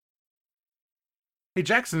Hey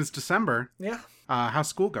Jackson, it's December. Yeah. How's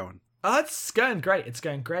school going? It's going great. It's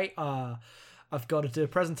going great. I've got to do a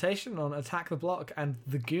presentation on Attack the Block and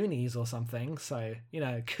The Goonies or something, so,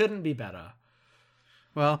 couldn't be better.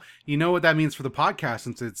 Well, you know what that means for the podcast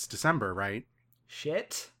since it's December, right?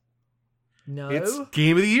 Shit. No. It's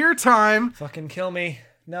Game of the Year time! Fucking kill me.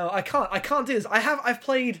 No, I can't do this. I've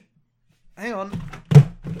played... Hang on.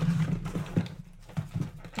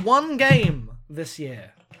 One game this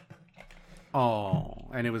year. Oh,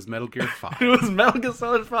 and it was Metal Gear 5. It was Metal Gear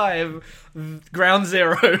Solid 5 Ground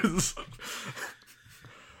Zeroes.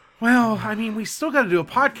 Well, I mean, we still gotta do a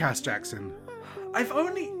podcast, Jackson. I've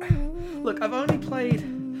only played...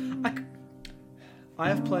 I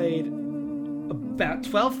have played about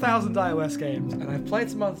 12,000 iOS games, and I've played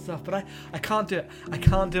some other stuff, but I can't do it. I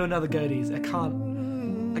can't do another Goaties.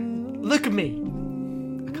 Look at me.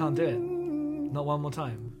 I can't do it. Not one more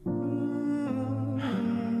time.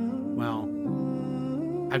 Well,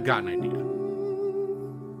 I've got an idea.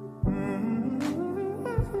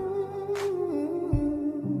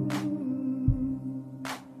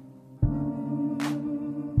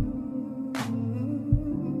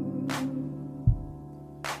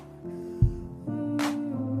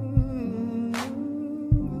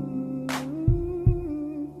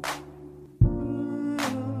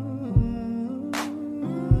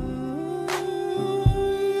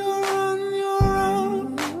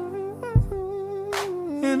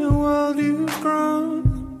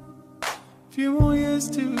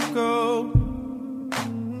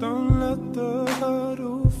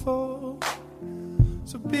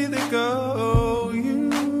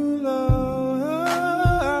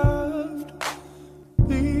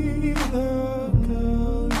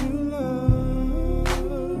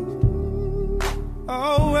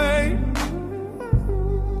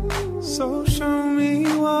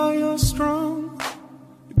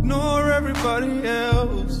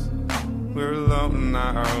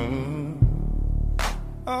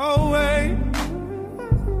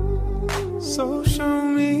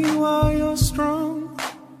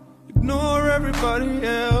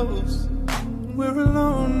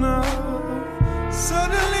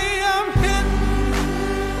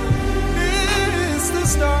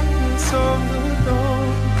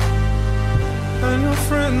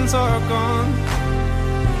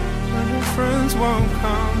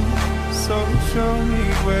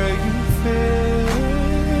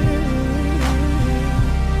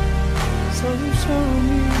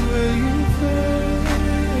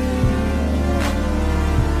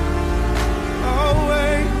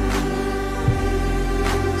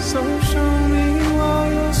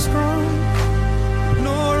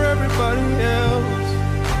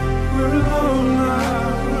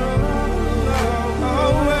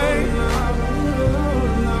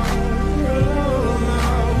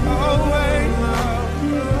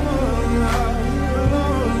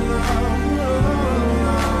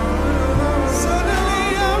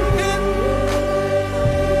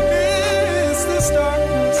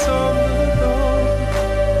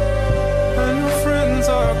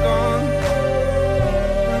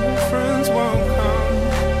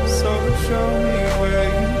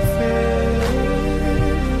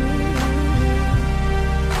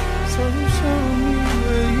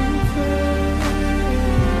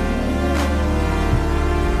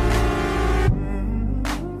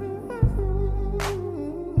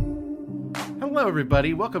 Hello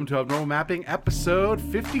everybody, welcome to Abnormal Mapping episode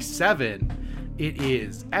 57. It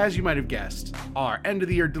is, as you might have guessed, our end of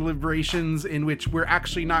the year deliberations in which we're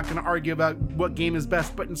actually not going to argue about what game is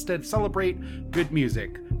best, but instead celebrate good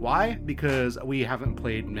music. Why? Because we haven't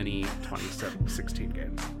played many 2016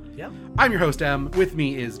 games. Yep. I'm your host, M. With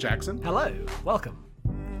me is Jackson. Hello. Welcome.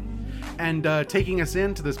 And taking us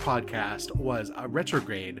into this podcast was a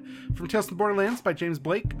Retrograde from Tales from the Borderlands by James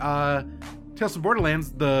Blake. Tales from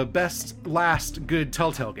Borderlands, the best last good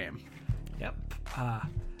Telltale game. Yep.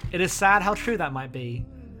 It is sad how true that might be,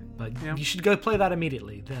 but You should go play that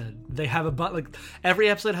immediately. They have every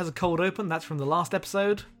episode has a cold open. That's from the last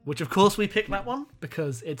episode, which of course we picked that one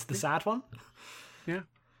because it's the sad one. Yeah.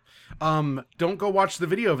 Don't go watch the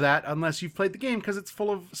video of that unless you've played the game because it's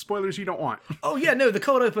full of spoilers you don't want. Oh yeah, no, the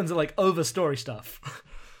cold opens are like over story stuff.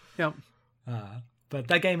 Yep. But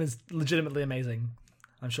that game is legitimately amazing.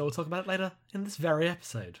 I'm sure we'll talk about it later in this very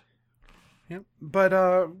episode. Yep. But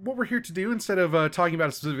what we're here to do, instead of talking about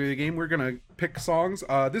a specific video game, we're going to pick songs.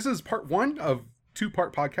 This is part one of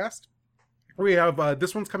two-part podcast. We have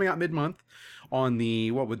this one's coming out mid-month on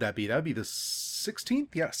the, what would that be? That would be the 16th?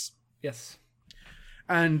 Yes. Yes.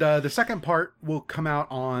 And the second part will come out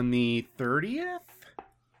on the 30th?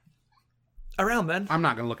 Around then. I'm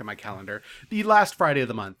not going to look at my calendar. The last Friday of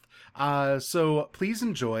the month. So please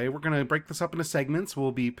enjoy. We're going to break this up into segments.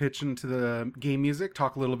 We'll be pitching to the game music,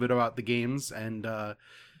 talk a little bit about the games and the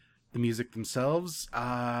music themselves.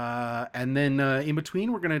 And then in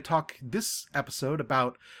between, we're going to talk this episode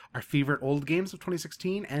about our favorite old games of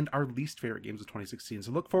 2016 and our least favorite games of 2016.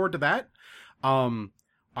 So look forward to that.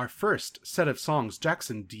 Our first set of songs.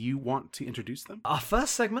 Jackson, do you want to introduce them? Our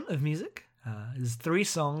first segment of music is 3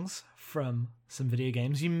 songs from some video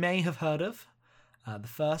games you may have heard of. The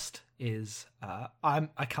first is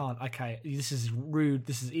this is rude,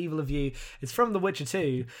 this is evil of you. It's from The Witcher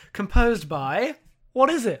 2, composed by, what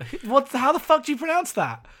is it? How the fuck do you pronounce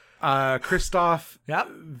that? Christoph Yep.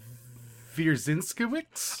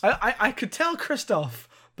 Wierzyńskiewicz? I could tell Christoph,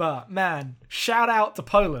 but man, shout out to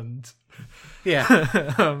Poland. Yeah.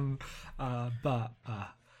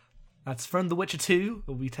 That's from The Witcher 2.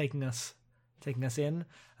 Will be taking us in,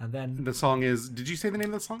 and then The song is, did you say the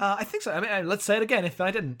name of the song? I think so. I mean, let's say it again if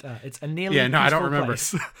I didn't. It's a nearly Yeah, no, I don't peaceful remember.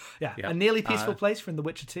 place. yeah, a nearly peaceful place from The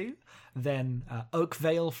Witcher 2. Then Oak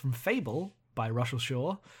Vale from Fable by Russell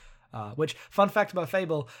Shaw. Which, fun fact about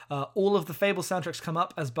Fable, all of the Fable soundtracks come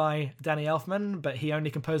up as by Danny Elfman, but he only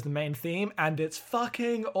composed the main theme, and it's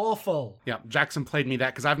fucking awful. Yeah, Jackson played me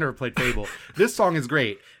that because I've never played Fable. This song is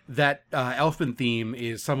great. That Elfman theme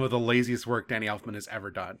is some of the laziest work Danny Elfman has ever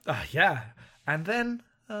done. Yeah. And then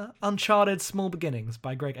Uncharted Small Beginnings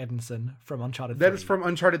by Greg Edmonson from Uncharted 3. That is from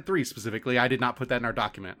Uncharted 3 specifically. I did not put that in our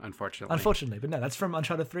document, unfortunately. Unfortunately, but no, that's from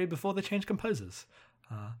Uncharted 3 before they changed composers.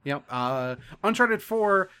 Yep. Uncharted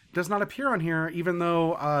 4 does not appear on here, even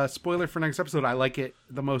though, spoiler for next episode, I like it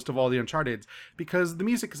the most of all the Uncharteds, because the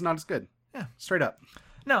music is not as good. Yeah. Straight up.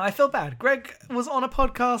 No, I feel bad. Greg was on a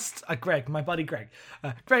podcast. Greg, my buddy Greg.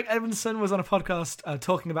 Greg Edmonson was on a podcast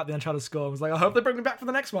talking about the Uncharted score and was like, I hope they bring me back for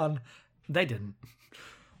the next one. They didn't.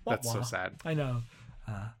 That's so sad. I know.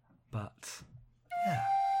 But, yeah.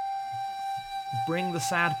 Bring the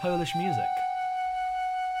sad Polish music.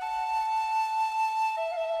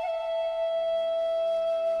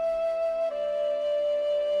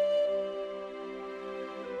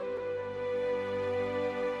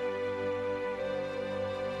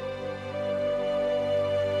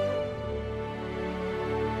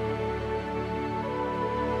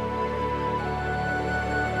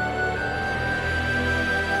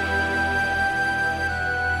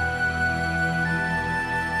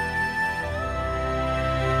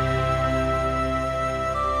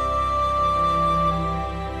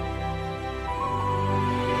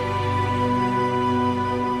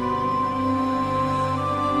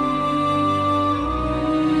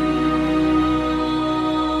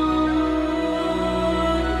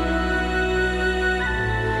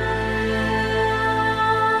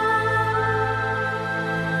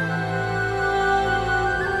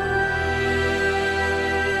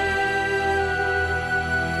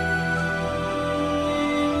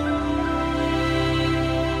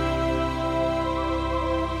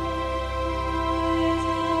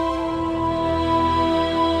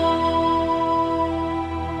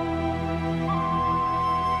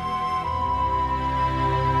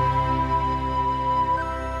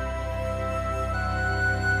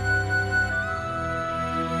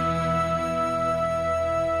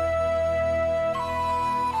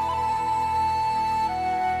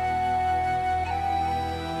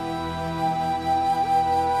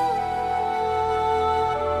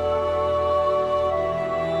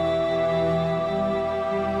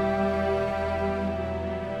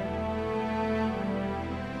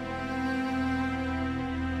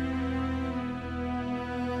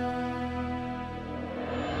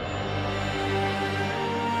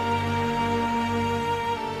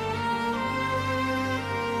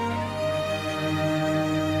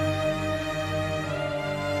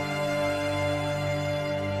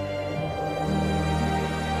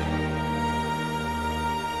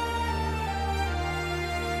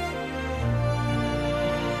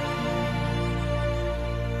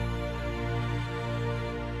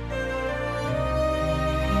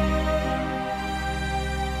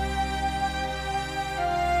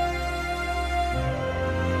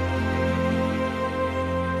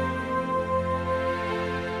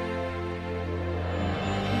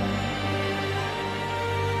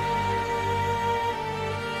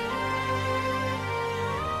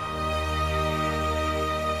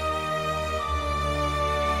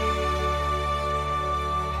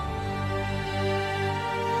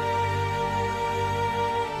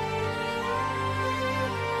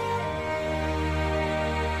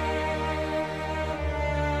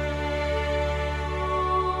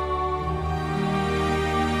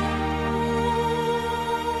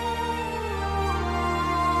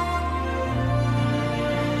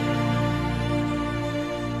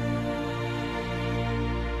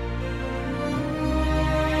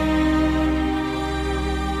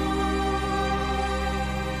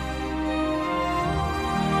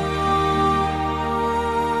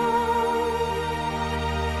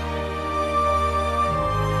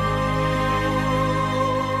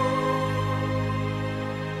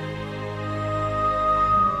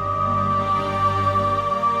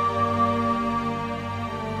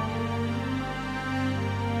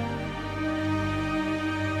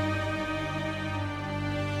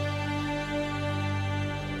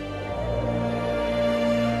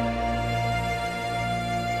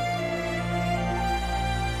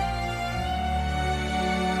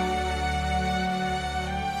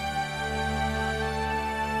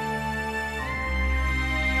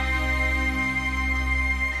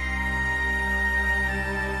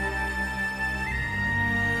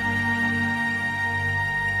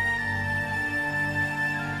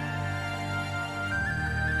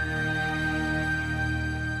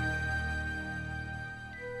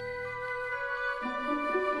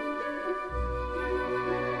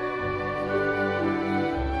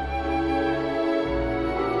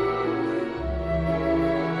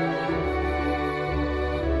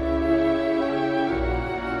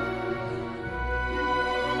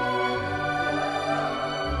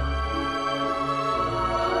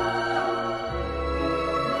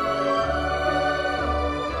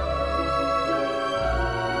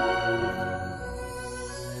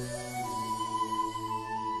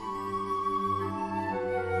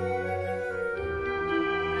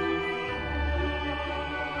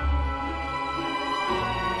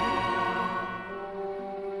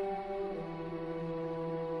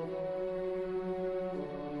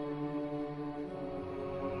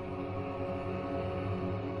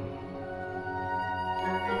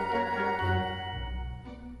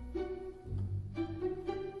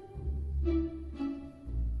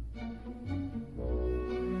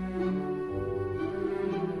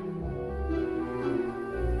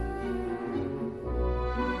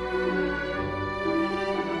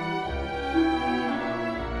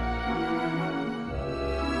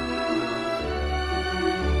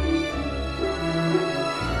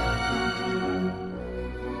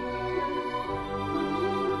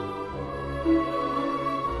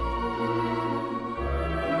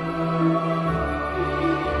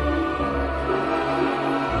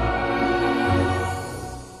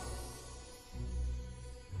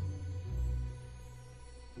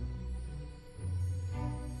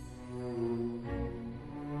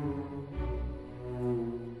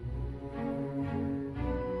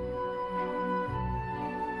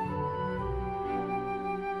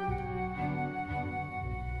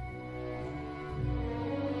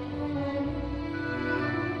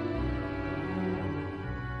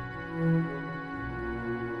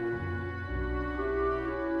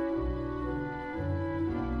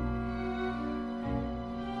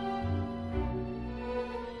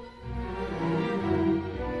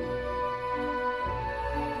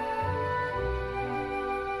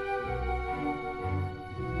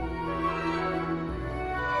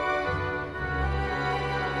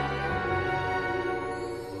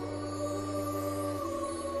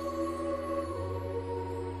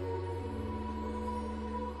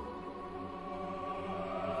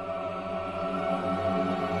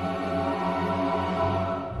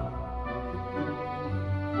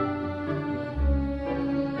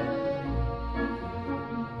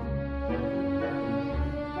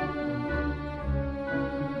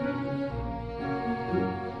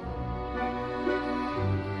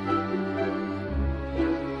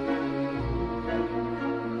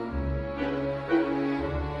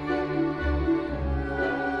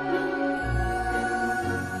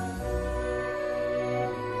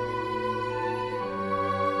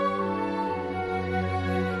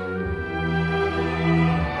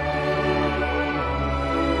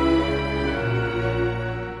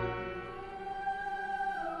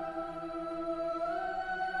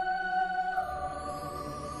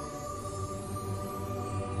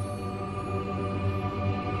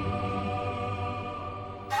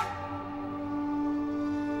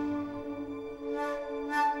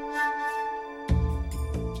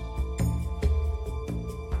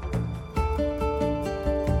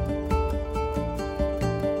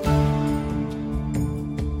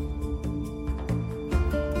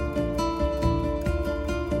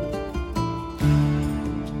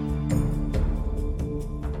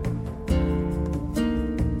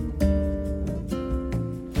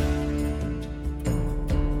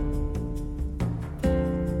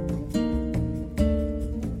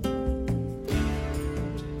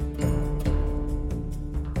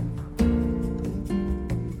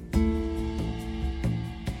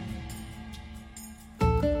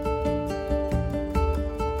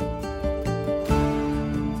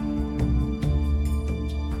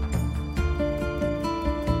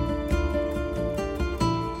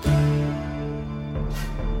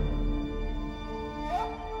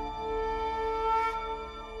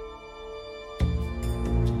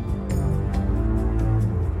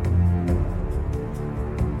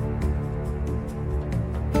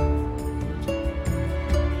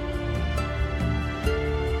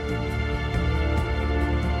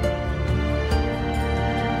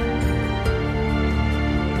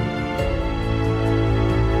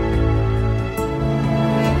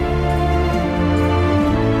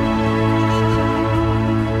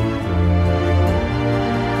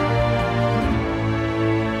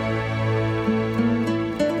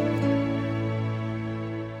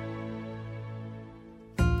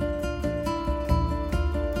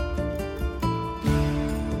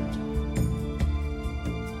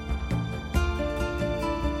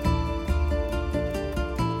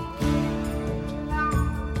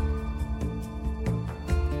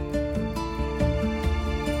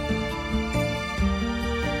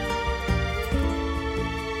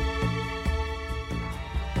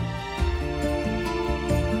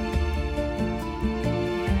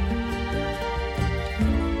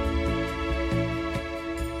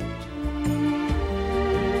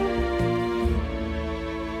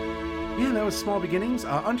 was Small Beginnings.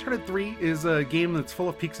 Uncharted 3 is a game that's full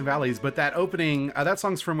of peaks and valleys, but that opening, that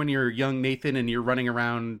song's from when you're young Nathan and you're running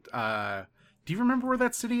around. Do you remember where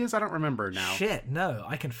that city is? I don't remember now. Shit, no.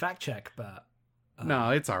 I can fact check, but... no,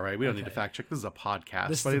 it's all right. We don't need to fact check. This is a podcast.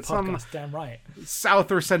 This but is it's a podcast, some damn right.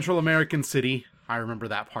 South or Central American city. I remember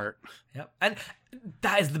that part. Yep. And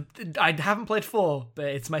that is I haven't played 4, but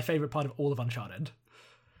it's my favorite part of all of Uncharted.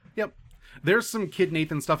 Yep. There's some Kid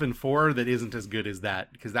Nathan stuff in 4 that isn't as good as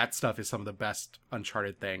that, because that stuff is some of the best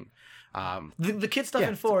Uncharted thing. The kid stuff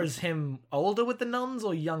in 4 is him older with the nuns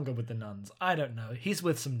or younger with the nuns? I don't know. He's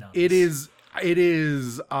with some nuns. It is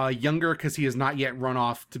younger because he has not yet run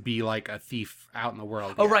off to be like a thief out in the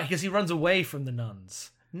world. Oh, right, because he runs away from the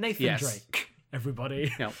nuns. Nathan Yes. Drake,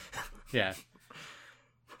 everybody. Yep. Yeah.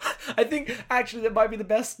 I think, actually, that might be the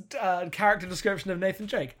best character description of Nathan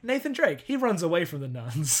Drake. Nathan Drake, he runs away from the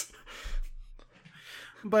nuns.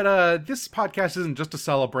 But this podcast isn't just to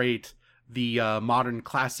celebrate the modern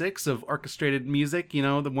classics of orchestrated music, you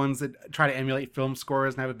know, the ones that try to emulate film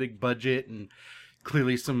scores and have a big budget and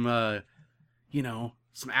clearly some,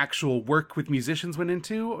 some actual work with musicians went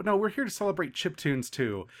into. No, we're here to celebrate chiptunes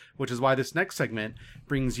too, which is why this next segment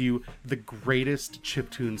brings you the greatest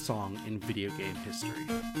chiptune song in video game history.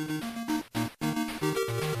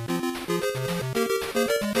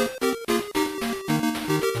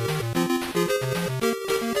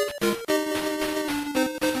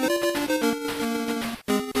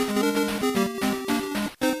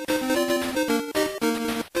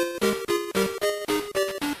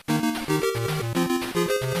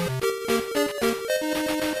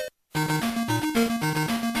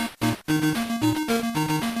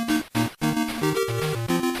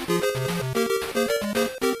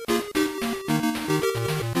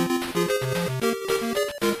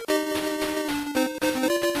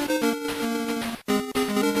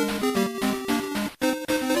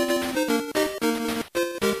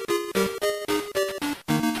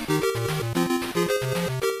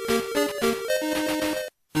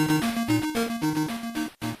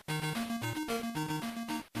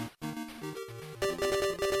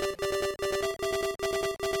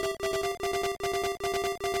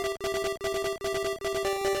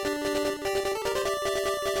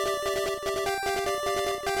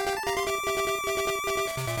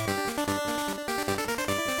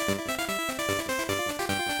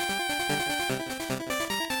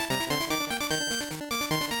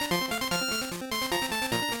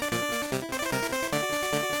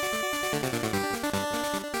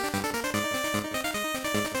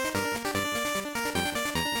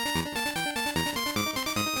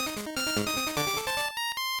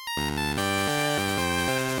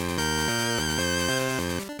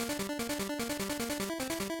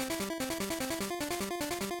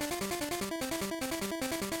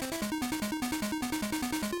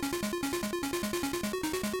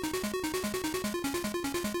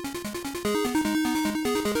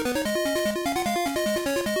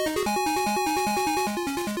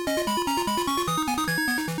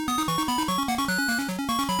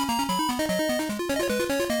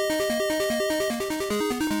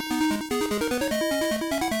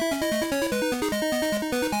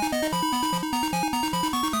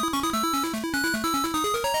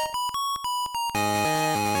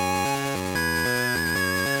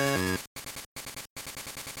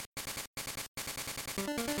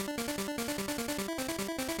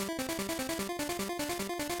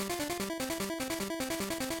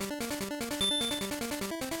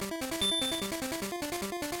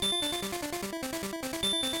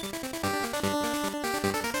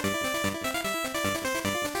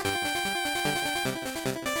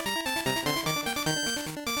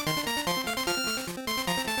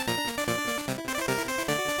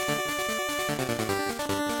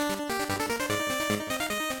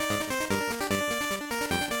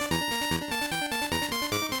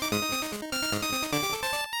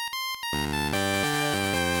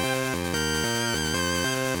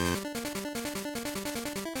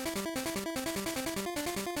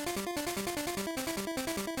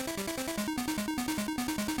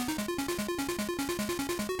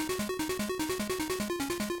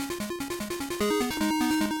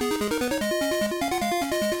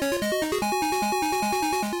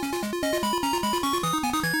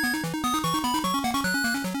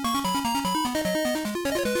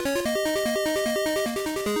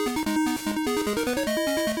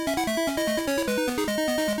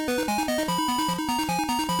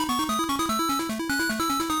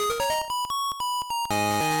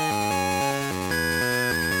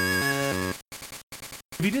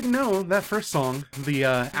 If you didn't know, that first song, the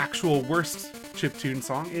actual worst chiptune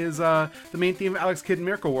song, is the main theme of Alex Kidd in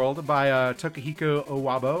Miracle World by Takahiko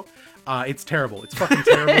Owabo. It's terrible. It's fucking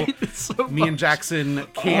terrible. It's so Me and Jackson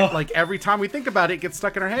can't, like, every time we think about it, it gets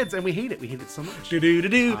stuck in our heads, and we hate it. We hate it so much.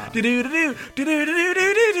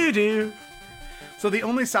 So the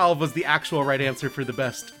only salve was the actual right answer for the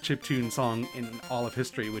best chiptune song in all of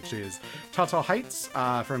history, which is Tall Heights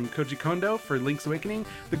from Koji Kondo for Link's Awakening,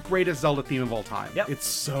 the greatest Zelda theme of all time. Yep. It's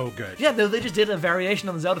so good. Yeah, they just did a variation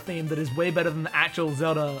on the Zelda theme that is way better than the actual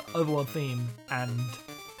Zelda Overworld theme, and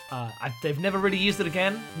they've never really used it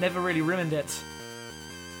again, never really ruined it.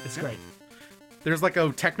 It's great. There's like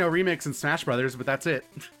a techno remix in Smash Brothers, but that's it.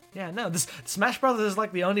 Yeah, no, this Smash Brothers is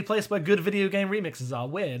like the only place where good video game remixes are.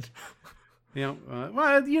 Weird.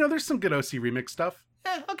 There's some good OC remix stuff.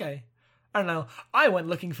 Yeah, okay. I don't know. I went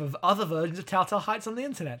looking for other versions of Telltale Heights on the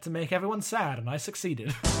internet to make everyone sad, and I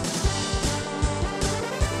succeeded.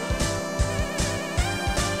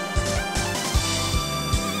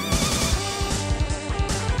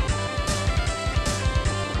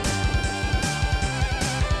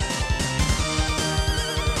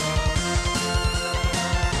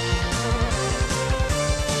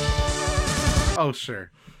 Oh,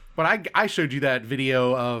 sure. But I showed you that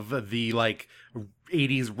video of the, like,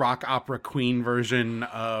 80s rock opera queen version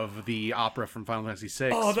of the opera from Final Fantasy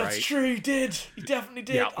VI, Oh, that's right? true, he did. He definitely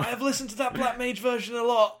did. Yeah. I have listened to that Black Mage version a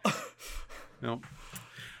lot. No.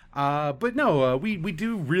 But no, we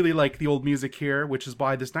do really like the old music here, which is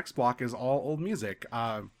why this next block is all old music.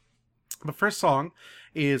 The first song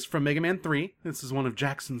is from Mega Man 3. This is one of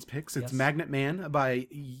Jackson's picks. It's Yes. Magnet Man by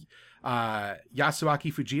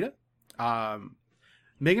Yasuaki Fujita.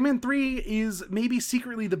 Mega Man 3 is maybe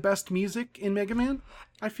secretly the best music in Mega Man,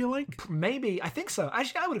 I feel like. Maybe. I think so.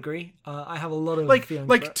 Actually, I would agree. I have a lot of feelings for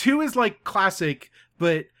Like it. 2 is like classic,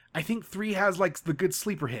 but I think 3 has like the good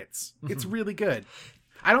sleeper hits. It's really good.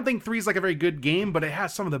 I don't think 3 is like a very good game, but it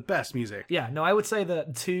has some of the best music. Yeah, no, I would say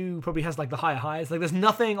that 2 probably has like the higher highs. Like, there's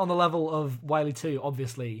nothing on the level of Wily 2,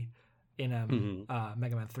 obviously, in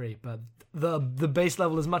Mega Man 3, but the base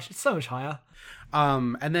level is so much higher.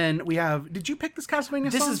 And then we have. Did you pick this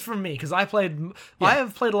Castlevania This song? is from me because I have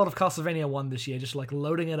played a lot of Castlevania 1 this year, just like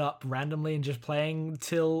loading it up randomly and just playing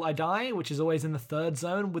till I die, which is always in the third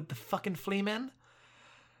zone with the fucking flea men.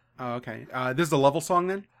 Oh, okay. This is a level song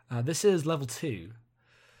then. This is level 2.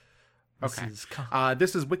 Okay.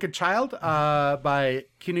 This is Wicked Child by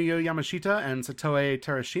Kinuyo Yamashita and Satoe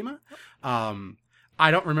Terashima. I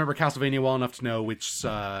don't remember Castlevania well enough to know which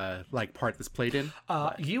part this played in.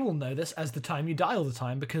 You will know this as the time you die all the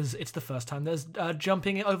time because it's the first time there's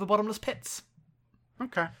jumping over bottomless pits.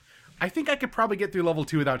 Okay. I think I could probably get through level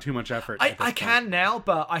 2 without too much effort. I can now,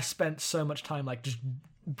 but I spent so much time just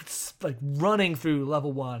running through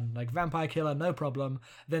level 1, like Vampire Killer, no problem.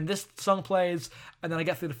 Then this song plays, and then I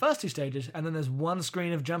get through the first 2 stages, and then there's one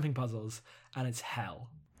screen of jumping puzzles, and it's hell.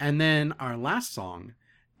 And then our last song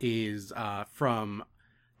is from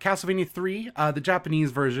Castlevania 3, the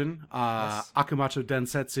Japanese version, Yes. Akumacho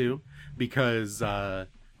Densetsu, because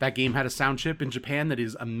that game had a sound chip in Japan that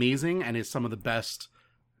is amazing and is some of the best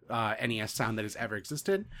NES sound that has ever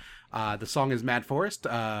existed. The song is Mad Forest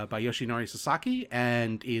by Yoshinori Sasaki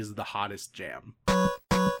and is the hottest jam.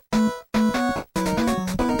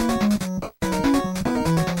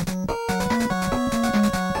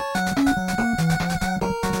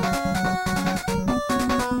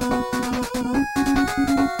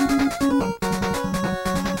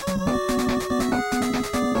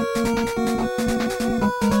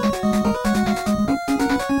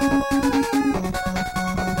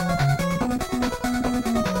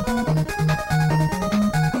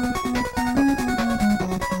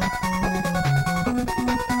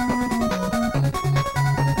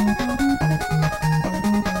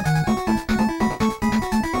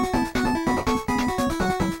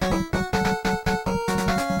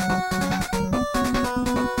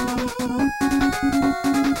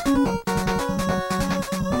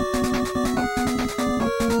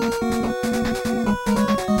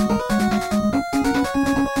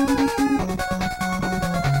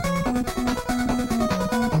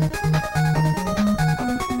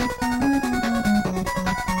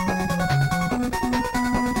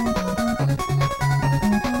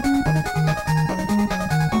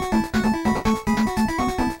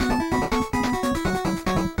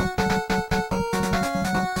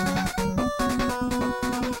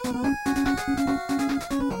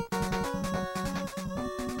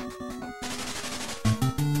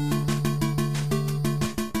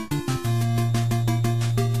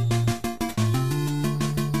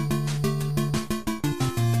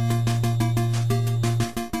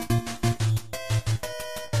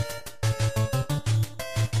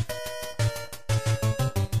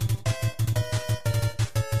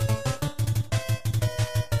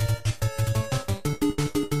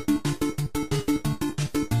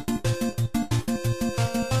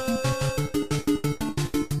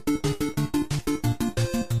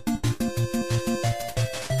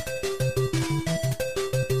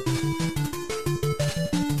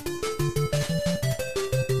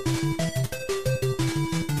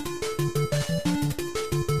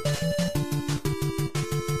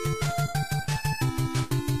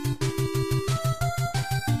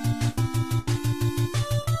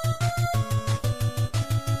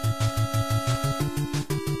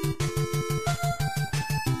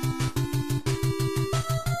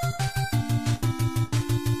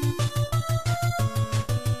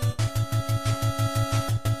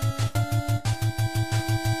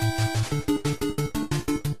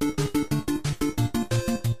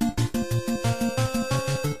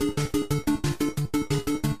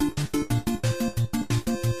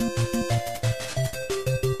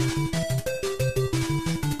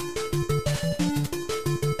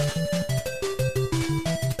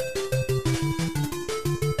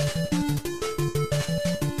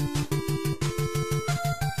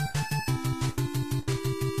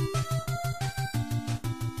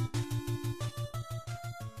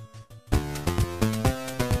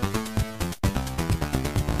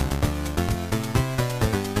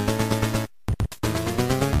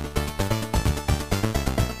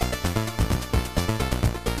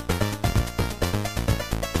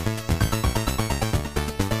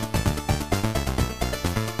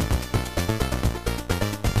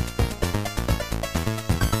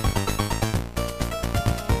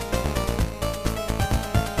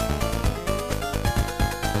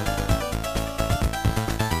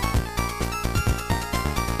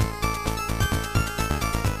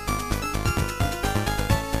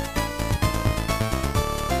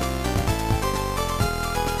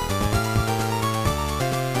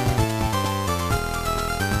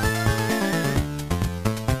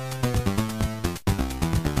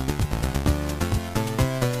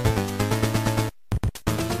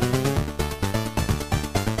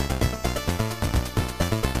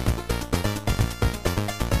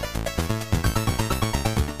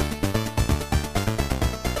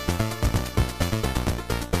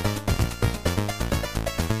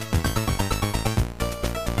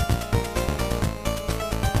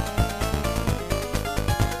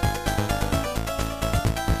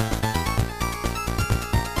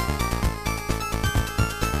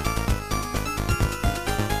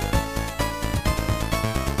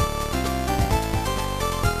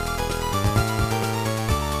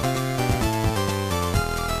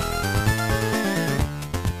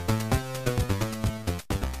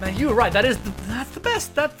 You were right. That's the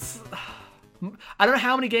best. I don't know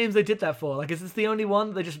how many games they did that for. Like, is this the only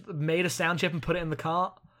one they just made a sound chip and put it in the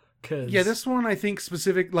cart? Yeah, this one I think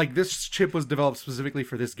this chip was developed specifically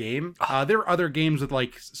for this game. There are other games with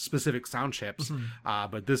like specific sound chips,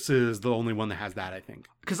 but this is the only one that has that, I think.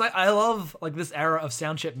 Because I love like this era of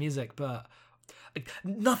sound chip music, but like,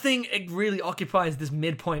 nothing really occupies this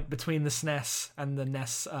midpoint between the SNES and the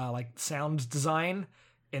NES like sound design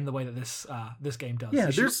in the way that this game does.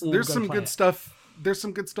 Yeah, there's some good stuff. There's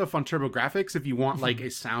some good stuff on TurboGrafx if you want like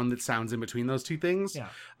a sound that sounds in between those two things. Yeah.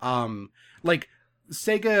 Like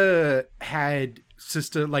Sega had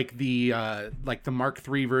like the Mark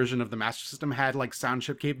III version of the Master System had like sound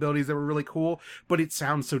chip capabilities that were really cool, but it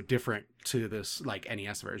sounds so different to this like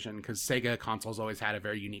NES version because Sega consoles always had a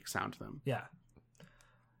very unique sound to them. Yeah.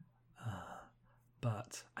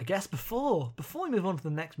 But I guess before we move on to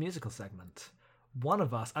the next musical segment, one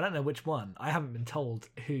of us, I don't know which one, I haven't been told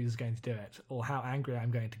who's going to do it or how angry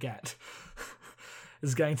I'm going to get,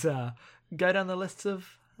 is going to go down the lists of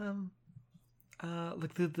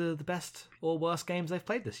like the best or worst games they've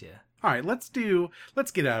played this year. All right, let's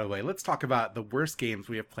get out of the way. Let's talk about the worst games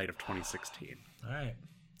we have played of 2016. All right.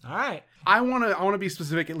 I want to be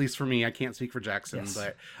specific, at least for me. I can't speak for Jackson, yes.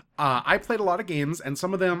 But I played a lot of games, and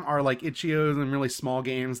some of them are like itch.io's and really small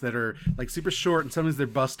games that are like super short, and sometimes they're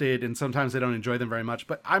busted, and sometimes I don't enjoy them very much.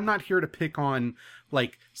 But I'm not here to pick on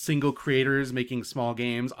like single creators making small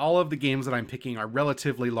games. All of the games that I'm picking are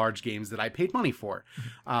relatively large games that I paid money for.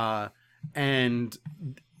 And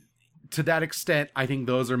to that extent, I think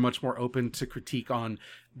those are much more open to critique on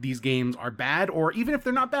these games are bad, or even if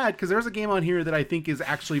they're not bad, because there's a game on here that I think is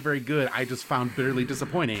actually very good. I just found bitterly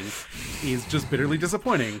disappointing. Is just bitterly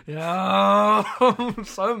disappointing. Yeah, I'm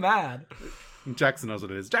so mad. Jackson knows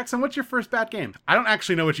what it is. Jackson, what's your first bad game? I don't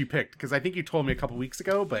actually know what you picked because I think you told me a couple weeks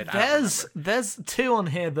ago, but there's two on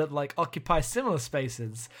here that like occupy similar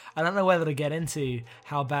spaces. I don't know whether to get into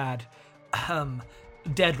how bad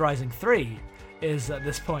Dead Rising 3 is at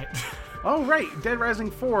this point. Oh, right. Dead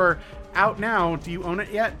Rising 4 out now. Do you own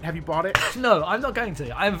it yet? Have you bought it? No, I'm not going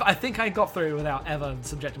to. I think I got through without ever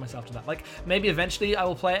subjecting myself to that. Like, maybe eventually I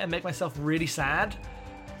will play it and make myself really sad,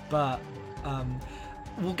 but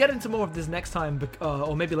we'll get into more of this next time,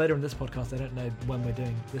 or maybe later in this podcast. I don't know when we're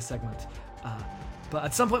doing this segment. But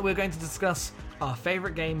at some point we're going to discuss our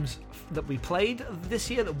favourite games that we played this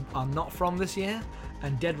year that are not from this year.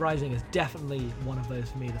 And Dead Rising is definitely one of those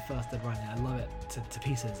for me, the first Dead Rising. I love it to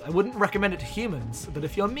pieces. I wouldn't recommend it to humans, but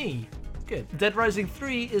if you're me, good. Dead Rising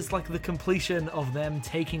 3 is like the completion of them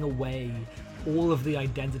taking away all of the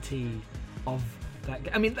identity of that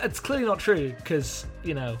game. I mean, that's clearly not true, because,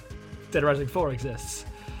 you know, Dead Rising 4 exists.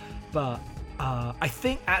 But I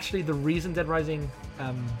think actually the reason Dead Rising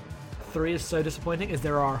 3 is so disappointing is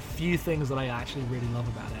there are a few things that I actually really love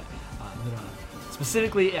about it.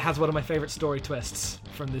 Specifically, it has one of my favorite story twists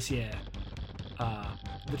from this year that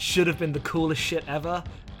should have been the coolest shit ever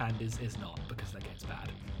and is not, because that game's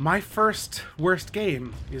bad. My first worst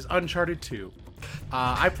game is Uncharted 2.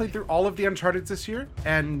 I played through all of the Uncharted this year,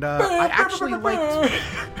 and I actually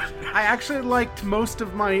liked most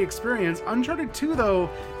of my experience. Uncharted 2,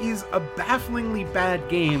 though, is a bafflingly bad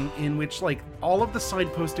game in which, like, all of the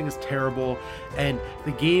side posting is terrible, and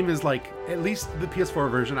the game is, like, at least the PS4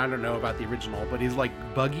 version, I don't know about the original, but is, like,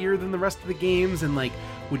 buggier than the rest of the games, and, like,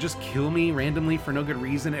 would just kill me randomly for no good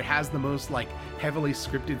reason. It has the most, like, heavily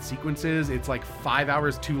scripted sequences. It's, like, 5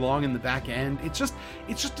 hours too long in the back end. It's just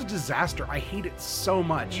a disaster. I hate it so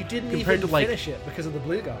much. You didn't even finish it because of the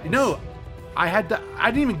blue guys. No, I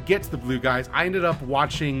didn't even get to the blue guys. I ended up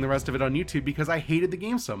watching the rest of it on YouTube because I hated the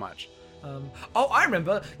game so much. I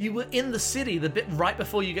remember you were in the city, the bit right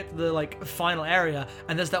before you get to the like final area,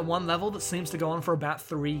 and there's that one level that seems to go on for about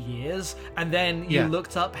 3 years, and then you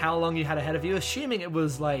looked up how long you had ahead of you, assuming it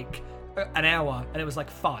was like an hour, and it was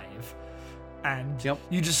like 5. And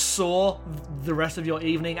you just saw the rest of your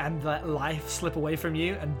evening and that life slip away from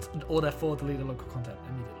you, and order for deleted local content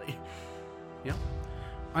immediately. Yep.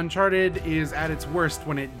 Uncharted is at its worst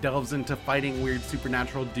when it delves into fighting weird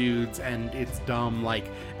supernatural dudes and its dumb, like,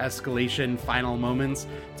 escalation final moments.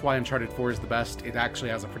 That's why Uncharted 4 is the best. It actually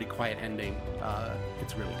has a pretty quiet ending.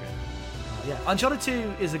 It's really good. Uncharted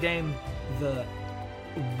 2 is a game that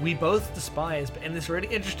we both despise, but in this really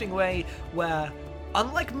interesting way where,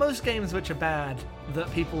 unlike most games which are bad that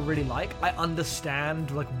people really like, I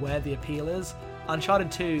understand, like, where the appeal is. Uncharted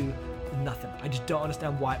 2, nothing. I just don't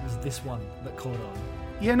understand why it was this one that caught on.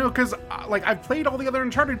 Yeah, no, because, like, I've played all the other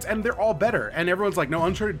Uncharteds, and they're all better. And everyone's like, no,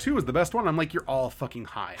 Uncharted 2 is the best one. I'm like, you're all fucking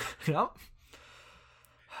high. Yep.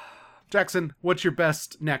 Jackson, what's your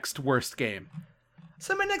best next worst game?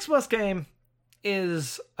 So my next worst game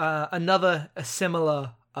is a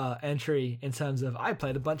similar entry in terms of I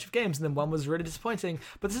played a bunch of games and then one was really disappointing,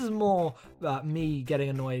 but this is more me getting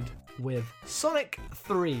annoyed with Sonic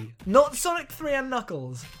 3. Not Sonic 3 and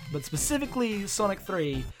Knuckles, but specifically Sonic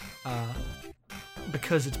 3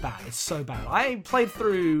 because it's bad. It's so bad. I played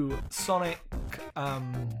through Sonic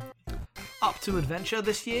up to Adventure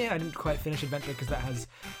this year. I didn't quite finish Adventure because that has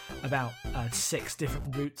about 6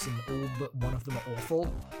 different routes and all but one of them are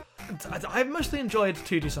awful. I've mostly enjoyed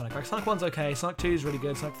 2D Sonic. Like, Sonic 1's okay, Sonic 2 is really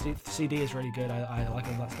good, Sonic CD is really good, I like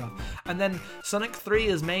all that stuff. And then Sonic 3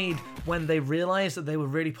 is made when they realised that they were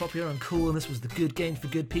really popular and cool and this was the good game for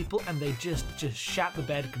good people, and they just shat the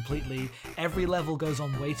bed completely. Every level goes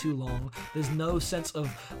on way too long. There's no sense of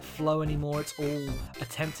flow anymore. It's all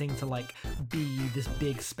attempting to like be this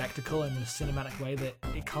big spectacle in a cinematic way that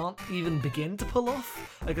it can't even begin to pull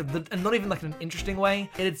off. And not even like in an interesting way.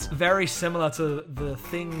 It's very similar to the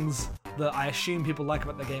things that I assume people like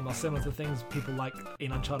about the game are similar to things people like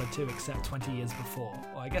in Uncharted 2 except 20 years before.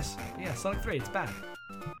 Well, I guess, yeah, Sonic 3, it's bad.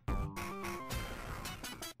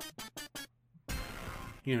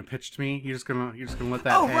 You gonna pitch to me? You're just gonna let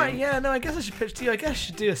that hang? Right, yeah, no, I guess I should pitch to you. I guess I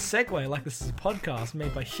should do a segue like this is a podcast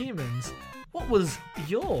made by humans. What was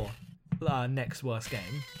your next worst game?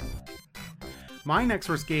 My next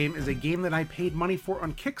worst game is a game that I paid money for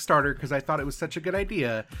on Kickstarter because I thought it was such a good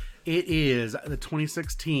idea. It is the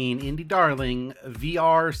 2016 indie darling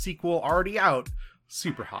VR sequel already out,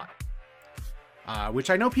 Super Hot. Which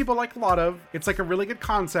I know people like a lot of. It's like a really good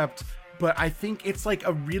concept, but I think it's like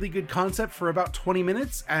a really good concept for about 20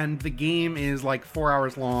 minutes, and the game is like 4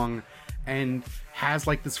 hours long and has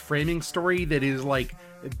like this framing story that is like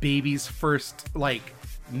baby's first like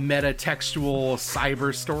meta-textual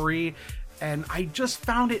cyber story. And I just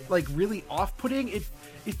found it like really off-putting.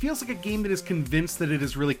 It feels like a game that is convinced that it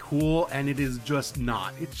is really cool, and it is just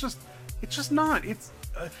not. It's just not.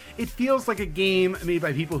 It feels like a game made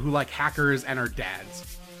by people who like hackers and are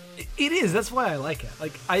dads. It is. That's why I like it.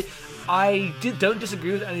 Like I don't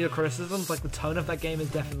disagree with any of your criticisms. Like the tone of that game is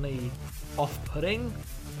definitely off-putting,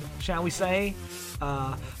 shall we say?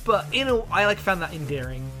 But I like found that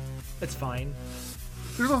endearing. It's fine.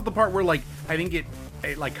 There's also the part where like I think it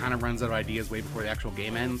like kind of runs out of ideas way before the actual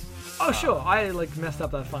game ends. Oh sure, I like messed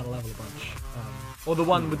up that final level a bunch, or the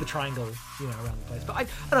one with the triangle, around the place. But I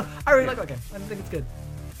don't know. I really like that game. I think it's good.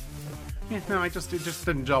 Yeah, no, it just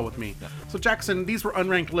didn't gel with me. Yeah. So Jackson, these were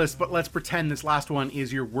unranked lists, but let's pretend this last one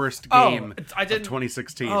is your worst game of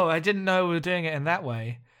 2016. Oh, I didn't know we were doing it in that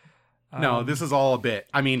way. No, this is all a bit.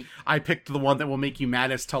 I mean, I picked the one that will make you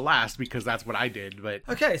maddest to last because that's what I did, but...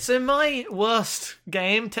 Okay, so my worst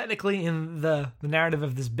game, technically in the narrative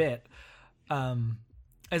of this bit,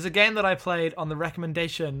 is a game that I played on the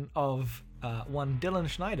recommendation of one Dylan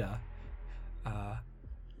Schneider,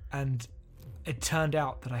 and it turned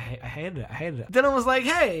out that I hated it. Dylan was like,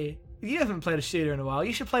 hey, you haven't played a shooter in a while,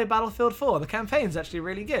 you should play Battlefield 4, the campaign's actually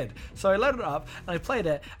really good. So I loaded it up, and I played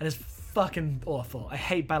it, and it's fucking awful. I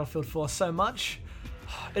hate Battlefield 4 so much.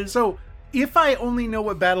 So, if I only know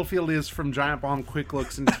what Battlefield is from Giant Bomb, Quick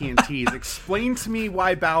Looks, and TNTs, explain to me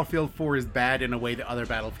why Battlefield 4 is bad in a way that other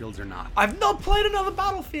Battlefields are not. I've not played another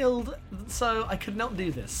Battlefield, so I could not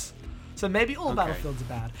do this. So maybe all Battlefields are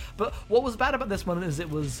bad. But what was bad about this one is it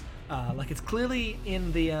was, it's clearly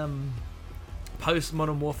in the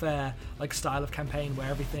post-Modern Warfare style of campaign where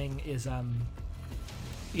everything is...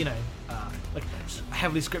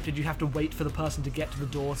 heavily scripted. You have to wait for the person to get to the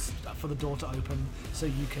door, for the door to open, so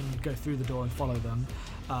you can go through the door and follow them.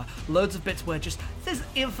 Loads of bits where there's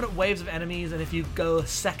infinite waves of enemies, and if you go a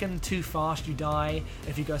second too fast, you die.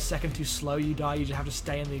 If you go a second too slow, you die. You just have to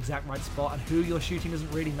stay in the exact right spot, and who you're shooting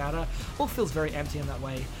doesn't really matter. All feels very empty in that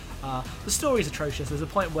way. The story's atrocious. There's a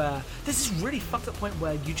point where this is really fucked up point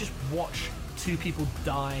where you just watch two people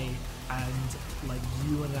die, and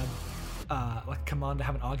you and a commander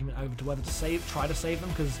have an argument over to whether to try to save them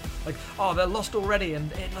because they're lost already, and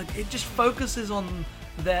it just focuses on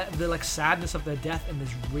the sadness of their death in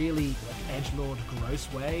this really edgelord gross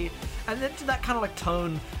way, and then that kind of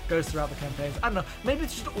tone goes throughout the campaigns. I don't know, maybe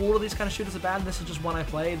it's just all of these kind of shooters are bad and this is just one I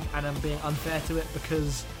played and I'm being unfair to it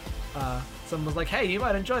because someone was like, hey, you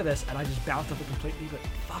might enjoy this, and I just bounced off it completely, but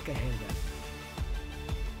fuck, I hated it.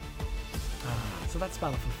 So that's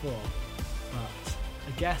Battlefield 4, but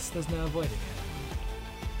I guess there's no avoiding it.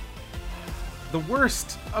 The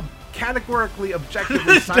worst, categorically,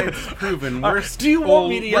 objectively science-proven, worst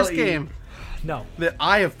game No. that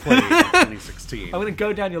I have played in 2016. I'm going to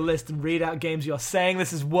go down your list and read out games you're saying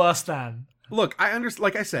this is worse than. Look,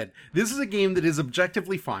 like I said, this is a game that is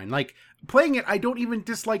objectively fine. Playing it, I don't even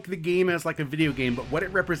dislike the game as a video game, but what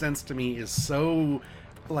it represents to me is so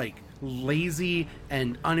like lazy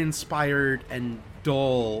and uninspired and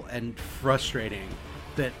dull and frustrating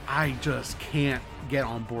that I just can't get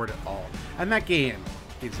on board at all. And that game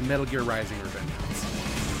is Metal Gear Rising: Revengeance.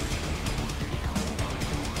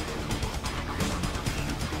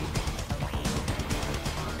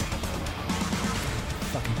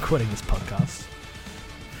 Fucking quitting this podcast.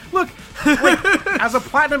 Look, like, as a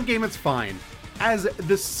Platinum game, it's fine. As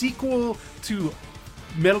the sequel to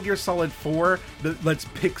Metal Gear Solid 4 that let's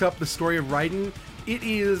pick up the story of Raiden, it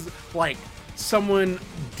is like someone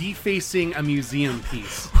defacing a museum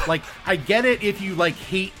piece. Like, I get it if you like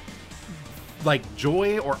hate like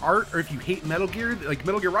joy or art, or if you hate Metal Gear, like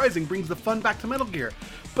Metal Gear Rising brings the fun back to Metal Gear.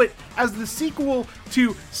 But as the sequel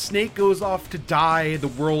to Snake goes off to die, the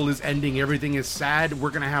world is ending, everything is sad,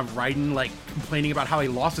 we're gonna have Raiden like complaining about how he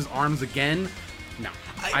lost his arms again. No,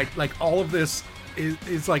 I like all of this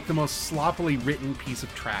is like the most sloppily written piece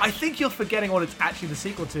of trash. I think you're forgetting what it's actually the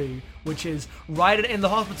sequel to, which is Raiden in the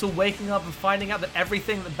hospital waking up and finding out that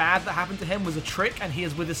everything bad that happened to him was a trick and he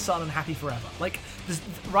is with his son and happy forever. Like,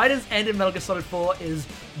 Raiden's end in Metal Gear Solid 4 is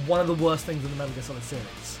one of the worst things in the Metal Gear Solid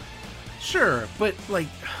series. Sure, but like,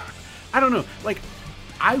 I don't know. Like,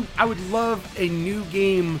 I would love a new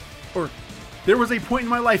game, or there was a point in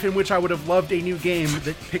my life in which I would have loved a new game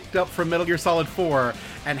that picked up from Metal Gear Solid 4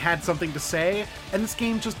 and had something to say, and this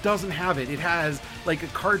game just doesn't have it. It has like a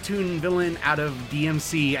cartoon villain out of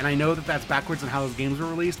DMC, and I know that that's backwards in how those games were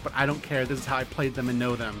released, but I don't care. This is how I played them and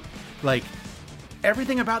know them. Like,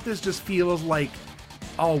 everything about this just feels like,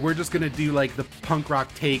 oh, we're just gonna do like the punk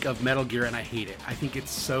rock take of Metal Gear, and I hate it. I think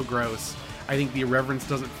it's so gross. I think the irreverence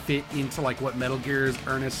doesn't fit into like what Metal Gear's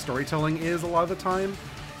earnest storytelling is a lot of the time,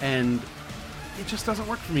 and it just doesn't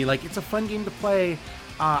work for me. Like, it's a fun game to play.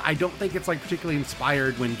 I don't think it's like particularly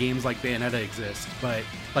inspired when games like Bayonetta exist, but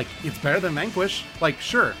like, it's better than Vanquish. Like,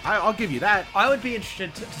 sure, I'll give you that. I would be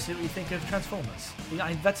interested to see what you think of Transformers.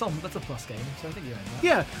 That's a plus game, so I think you're in that.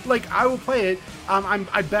 Yeah, like, I will play it.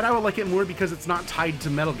 I bet I will like it more because it's not tied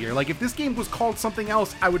to Metal Gear. Like, if this game was called something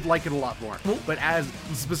else, I would like it a lot more. But as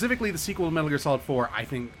specifically the sequel to Metal Gear Solid 4, I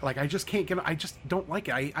think, like, I just can't get it. I just don't like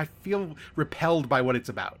it. I feel repelled by what it's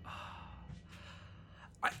about.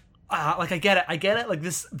 Like, I get it. Like,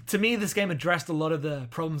 this, to me, this game addressed a lot of the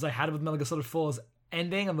problems I had with Metal Gear Solid 4's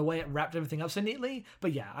ending and the way it wrapped everything up so neatly.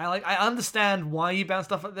 But yeah, I understand why you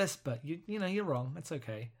bounced off at this, but you know, you're wrong. It's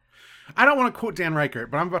okay. I don't want to quote Dan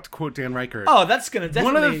Reichert, but I'm about to quote Dan Reichert. Oh, that's gonna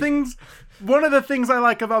definitely... One of the things I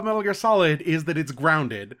like about Metal Gear Solid is that it's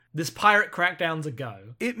grounded. This pirate crackdown's a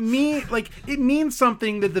go. It means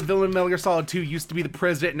something that the villain in Metal Gear Solid 2 used to be the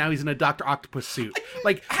president, now he's in a Dr. Octopus suit.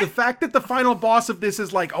 Like, the fact that the final boss of this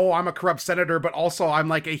is like, oh, I'm a corrupt senator, but also I'm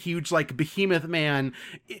like a huge like behemoth man.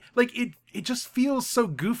 It just feels so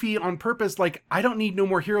goofy on purpose. Like, I don't need no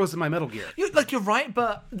more heroes in my Metal Gear. You're right,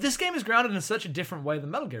 but this game is grounded in such a different way than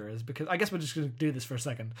Metal Gear is, because I guess we're just going to do this for a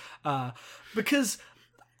second. Because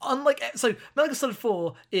Metal Gear Solid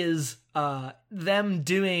 4 is them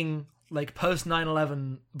doing like post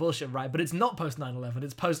 9/11 bullshit, right? But it's not post 9/11,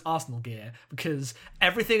 it's post Arsenal gear, because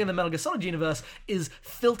everything in the Metal Gear Solid universe is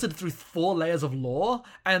filtered through 4 layers of lore,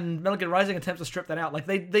 and Metal Gear Rising attempts to strip that out. Like,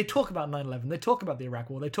 they talk about 9/11, they talk about the Iraq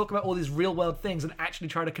War, they talk about all these real world things and actually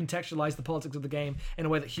try to contextualize the politics of the game in a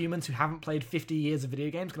way that humans who haven't played 50 years of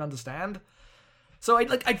video games can understand. So I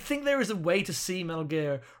think there is a way to see Metal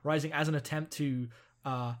Gear Rising as an attempt to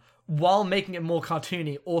while making it more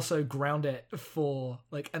cartoony, also ground it for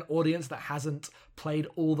like an audience that hasn't played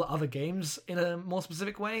all the other games in a more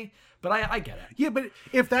specific way. But I get it. Yeah, but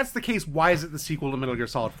if that's the case, why is it the sequel to Metal Gear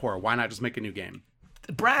Solid 4? Why not just make a new game?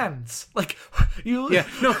 Brands, like, you. Yeah,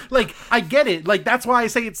 no, like, I get it. Like, that's why I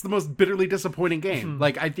say it's the most bitterly disappointing game.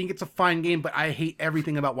 Like, I think it's a fine game, but I hate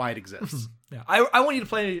everything about why it exists. Yeah, I want you to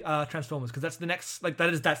play Transformers, because that's the next, like,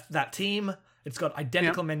 that team. It's got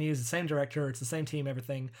identical menus, the same director, it's the same team,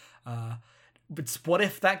 everything. It's What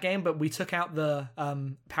If that game, but we took out the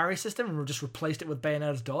parry system and we just replaced it with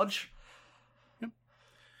Bayonetta's dodge. Yep.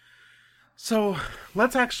 So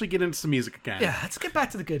let's actually get into some music again. Yeah, let's get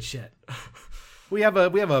back to the good shit. We have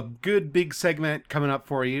a good big segment coming up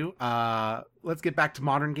for you. Let's get back to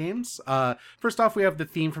modern games. First off, we have the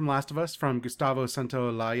theme from Last of Us from Gustavo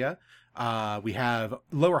Santaolalla. We have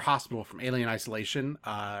Lower Hospital from Alien Isolation,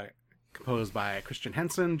 composed by Christian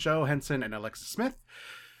Henson, Joe Henson, and Alexis Smith.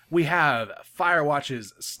 We have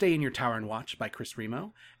Firewatch's Stay in Your Tower and Watch by Chris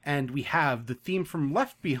Remo. And we have the theme from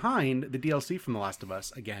Left Behind, the DLC from The Last of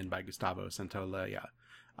Us, again by Gustavo Santaolalla.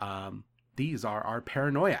 These are our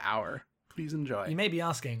Paranoia Hour. Please enjoy. You may be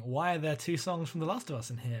asking, why are there 2 songs from The Last of Us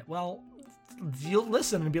in here? Well, you'll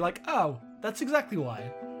listen and be like, oh, that's exactly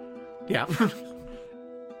why. Yeah.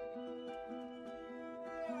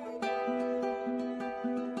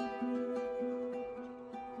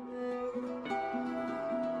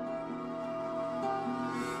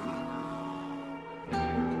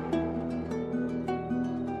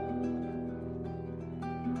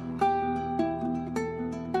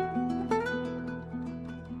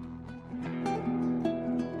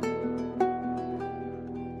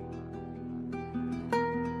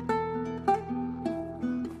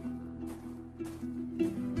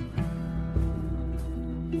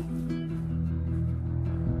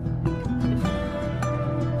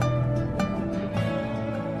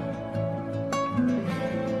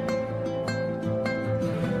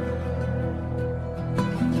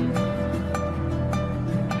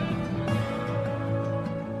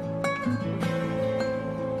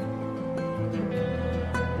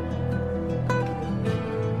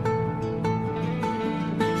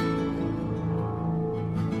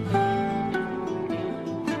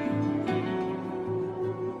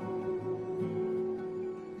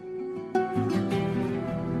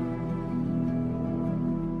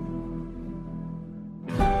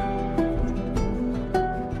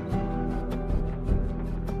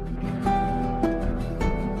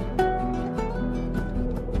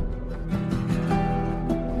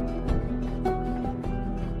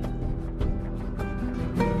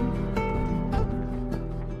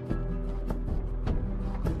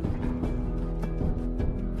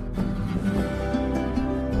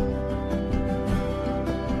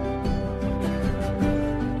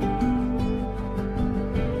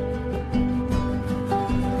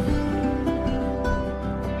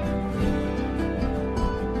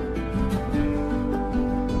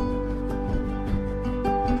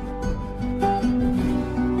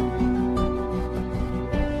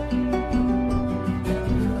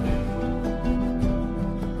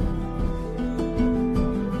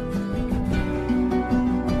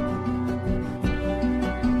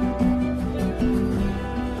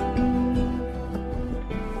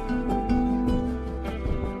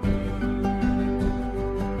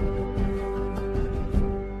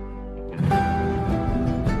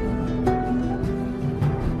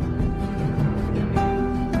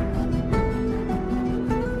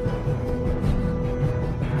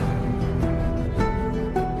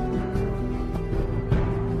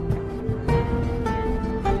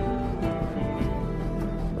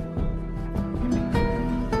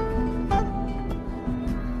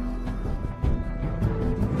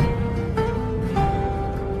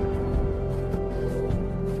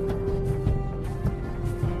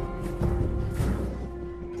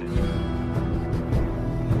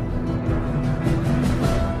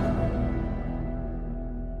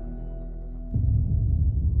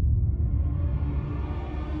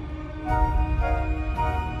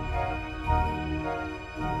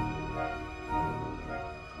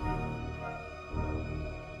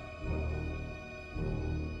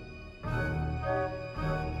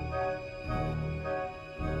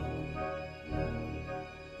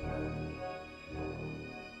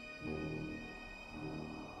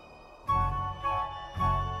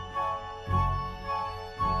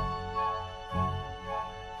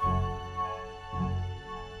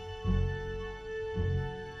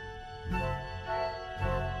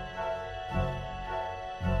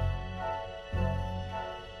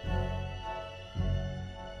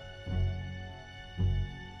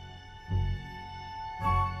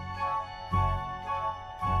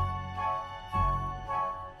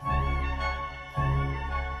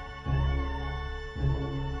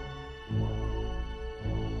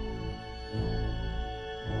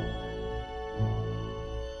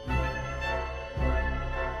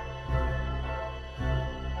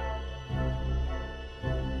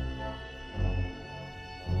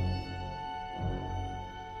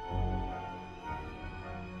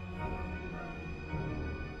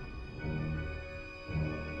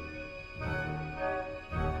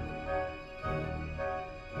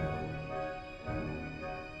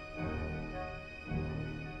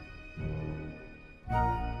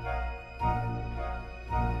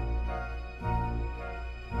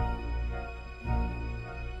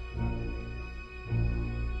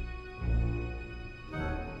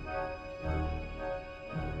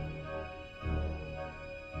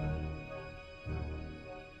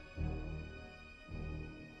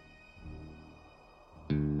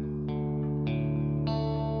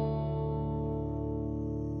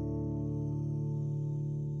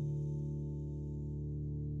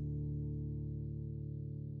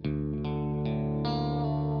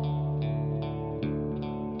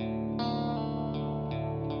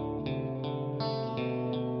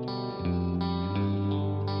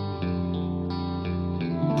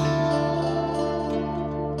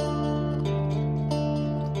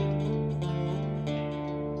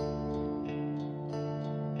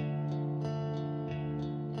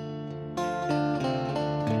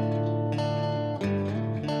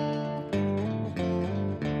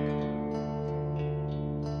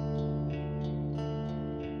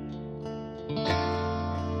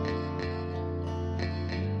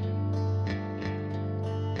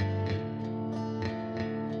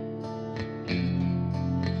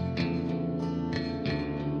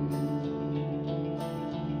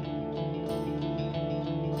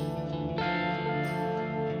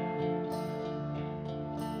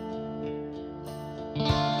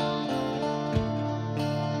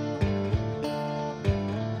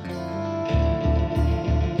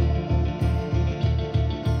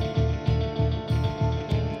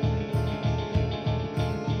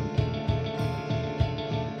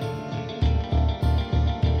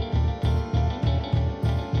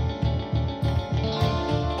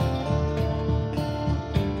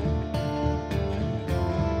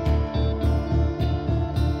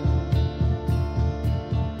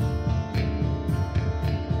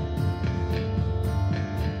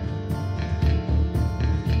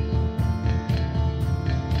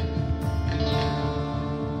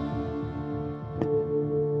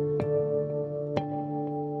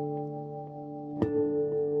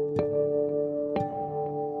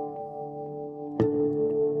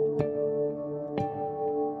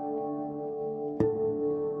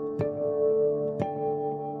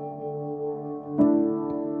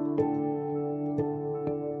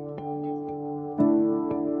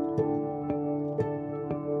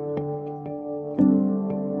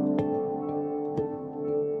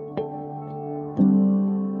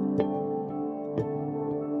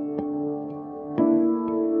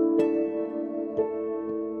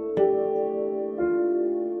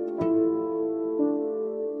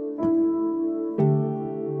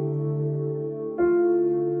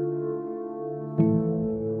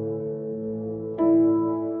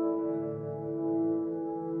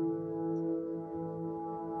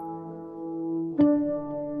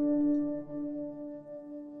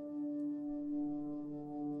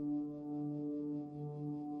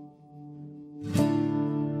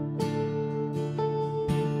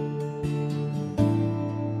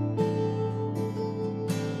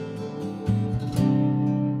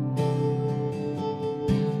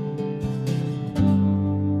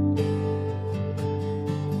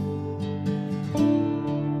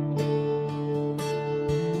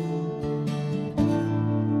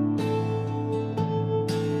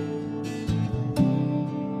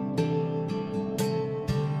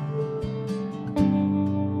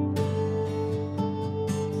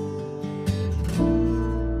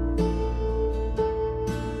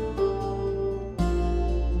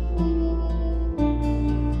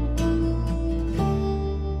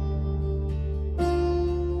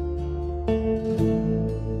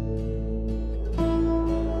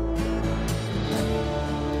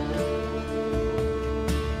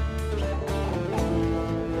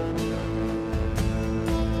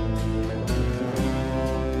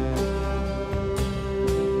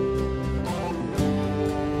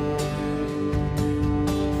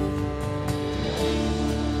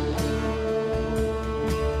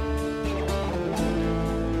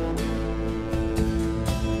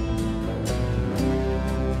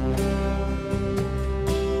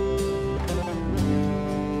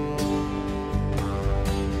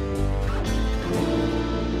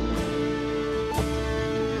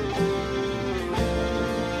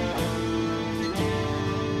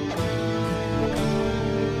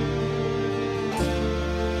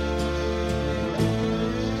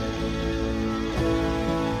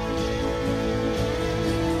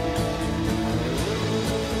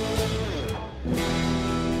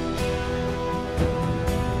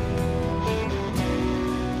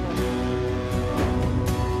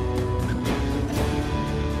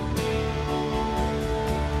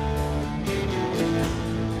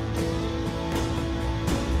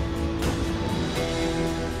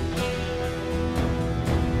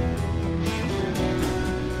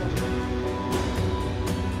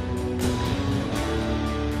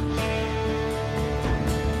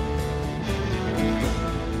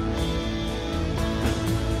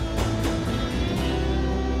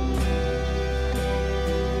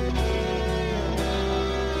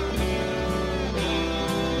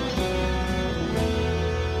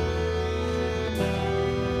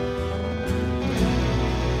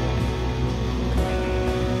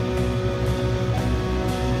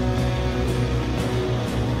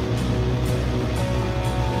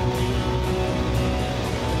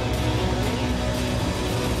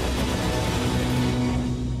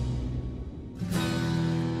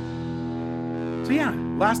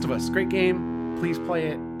 Last of Us, great game. Please play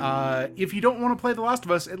it. If you don't want to play The Last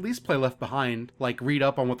of Us, at least play Left Behind. Like, read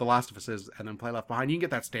up on what The Last of Us is and then play Left Behind. You can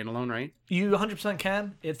get that standalone, right? You 100%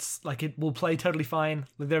 can. It's like, it will play totally fine.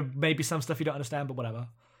 Like, there may be some stuff you don't understand, but whatever.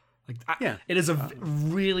 Like, Yeah. It is a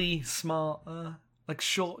really smart,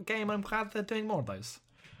 short game. I'm glad they're doing more of those.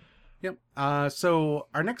 Yep. So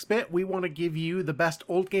our next bit, we want to give you the best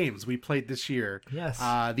old games we played this year. Yes.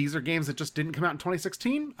 These are games that just didn't come out in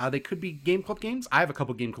 2016. They could be Game Club games. I have a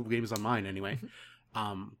couple Game Club games on mine anyway.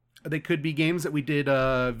 They could be games that we did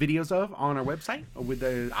videos of on our website.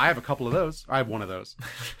 I have a couple of those. I have one of those.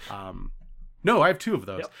 No, I have two of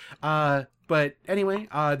those. Yep. But anyway,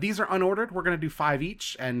 these are unordered. We're going to do 5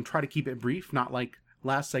 each and try to keep it brief, not like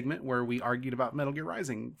last segment where we argued about Metal Gear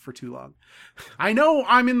Rising for too long. I know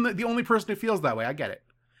I'm the only person who feels that way. I get it.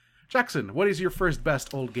 Jackson, what is your first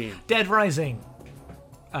best old game? Dead Rising.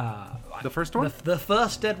 The first one? The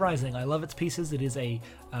first Dead Rising. I love its pieces. It is a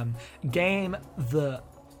game that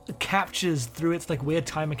captures through its like weird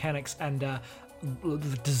time mechanics and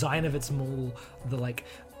the design of its mall, the like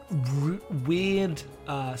weird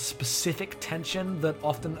specific tension that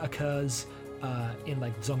often occurs in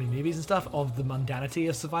like zombie movies and stuff, of the mundanity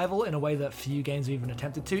of survival in a way that few games have even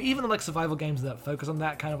attempted to. Even like survival games that focus on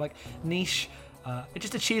that kind of like niche, it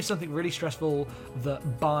just achieves something really stressful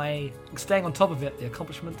that by staying on top of it, the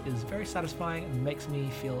accomplishment is very satisfying and makes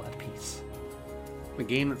me feel at peace. A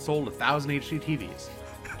game that sold 1,000 HD TVs.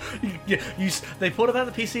 Yeah, they put it out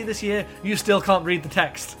the PC this year, you still can't read the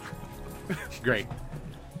text. Great.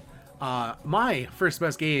 My first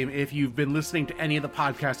best game, if you've been listening to any of the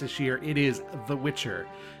podcasts this year, it is The Witcher,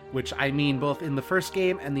 which I mean both in the first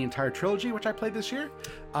game and the entire trilogy, which I played this year.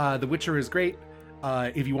 The Witcher is great.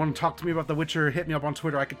 If you want to talk to me about The Witcher, hit me up on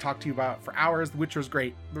Twitter. I could talk to you about it for hours. The Witcher is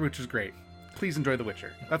great. The Witcher is great. Please enjoy The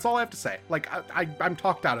Witcher. That's all I have to say. Like, I'm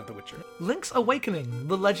talked out of The Witcher. Link's Awakening,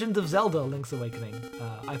 The Legend of Zelda Link's Awakening.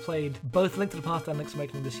 I played both Link to the Past and Link's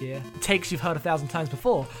Awakening this year. Takes you've heard 1,000 times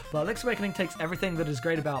before, but Link's Awakening takes everything that is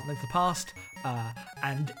great about Link to the Past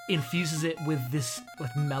and infuses it with this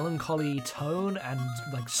like melancholy tone and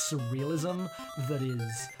like surrealism that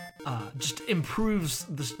is just improves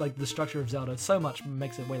the structure of Zelda so much,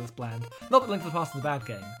 makes it way less bland. Not that Link to the Past is a bad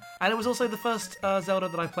game. And it was also the first Zelda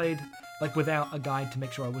that I played like without a guide to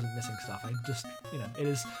make sure I wasn't missing stuff. I just, it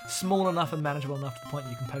is small enough and manageable enough to the point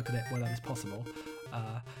that you can poke at it where that is possible.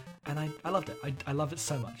 And I loved it. I loved it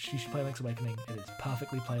so much. You should play Link's Awakening. It is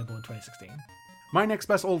perfectly playable in 2016. My next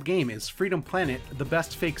best old game is Freedom Planet, the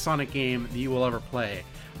best fake Sonic game that you will ever play.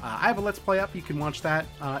 I have a Let's Play up. You can watch that.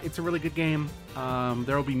 It's a really good game.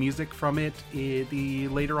 There will be music from it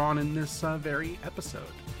later on in this very episode.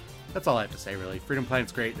 That's all I have to say, really. Freedom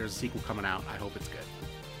Planet's great. There's a sequel coming out. I hope it's good.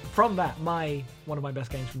 From that, one of my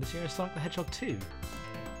best games from this year is Sonic the Hedgehog 2,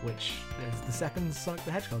 which is the second Sonic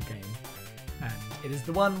the Hedgehog game. And it is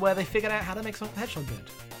the one where they figured out how to make Sonic the Hedgehog good,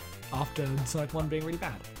 after Sonic 1 being really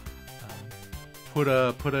bad. Put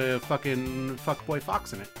a fucking fuckboy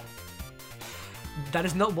fox in it. That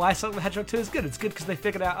is not why Sonic the Hedgehog 2 is good. It's good because they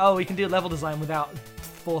figured out, we can do level design without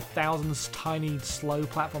 4,000 tiny, slow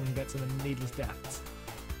platforming bits and then needless deaths.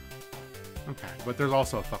 Okay, but there's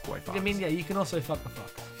also a fuckboy fox. I mean, yeah, you can also fuck the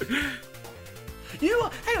fox.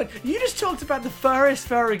 Hang on, you just talked about the furriest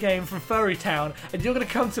furry game from Furry Town, and you're gonna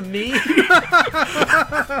come to me?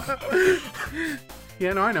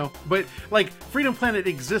 Yeah, no, I know. But, like, Freedom Planet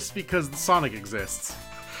exists because Sonic exists.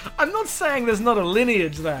 I'm not saying there's not a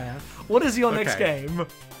lineage there. What is your next game?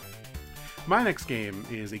 My next game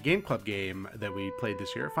is a Game Club game that we played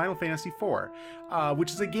this year, Final Fantasy IV, which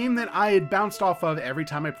is a game that I had bounced off of every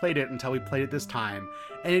time I played it until we played it this time,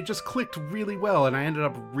 and it just clicked really well, and I ended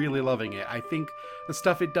up really loving it. I think the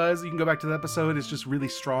stuff it does, you can go back to the episode, is just really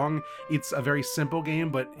strong. It's a very simple game,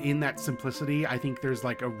 but in that simplicity, I think there's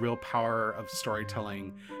like a real power of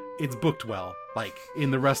storytelling. It's booked well, like in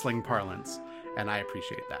the wrestling parlance, and I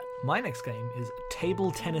appreciate that. My next game is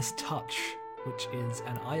Table Tennis Touch, which is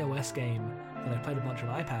an iOS game that I played a bunch on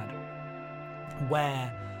iPad,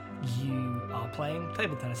 where you are playing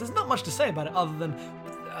table tennis. There's not much to say about it other than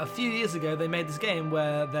a few years ago they made this game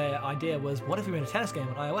where their idea was, what if we made a tennis game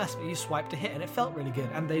on iOS but you swipe to hit, and it felt really good,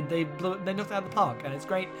 and they knocked it out of the park, and it's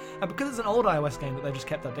great. And because it's an old iOS game that they've just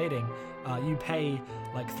kept updating, you pay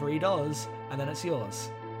like $3 and then it's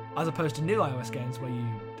yours, as opposed to new iOS games where you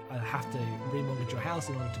have to remortgage your house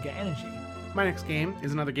in order to get energy. My next game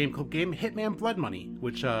is another Game Club game, Hitman Blood Money,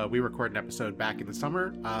 which we recorded an episode back in the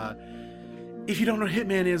summer. If you don't know what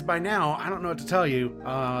Hitman is by now, I don't know what to tell you.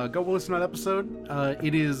 Go listen to that episode.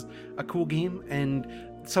 It is a cool game,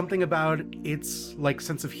 and something about its like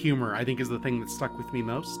sense of humor, I think, is the thing that stuck with me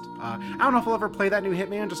most. I don't know if I'll ever play that new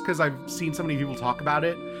Hitman, just because I've seen so many people talk about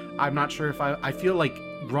it. I'm not sure if I feel like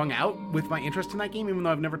wrung out with my interest in that game, even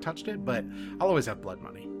though I've never touched it, but I'll always have blood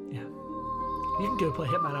money. Yeah. You can go play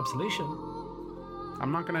Hitman Absolution.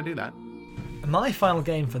 I'm not going to do that. My final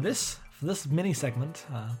game for this mini segment,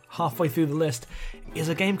 halfway through the list, is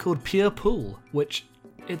a game called Pure Pool, which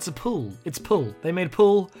it's a pool. It's Pool. They made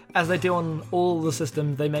Pool, as they do on all the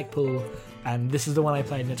systems. They make Pool, and this is the one I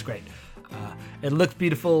played, and it's great. It looks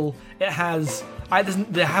beautiful. It has.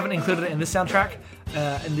 They haven't included it in this soundtrack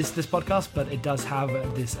in this podcast, but it does have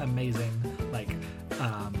this amazing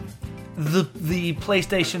the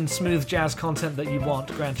PlayStation smooth jazz content that you want.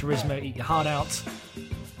 Gran Turismo, eat your heart out.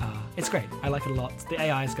 It's great. I like it a lot. The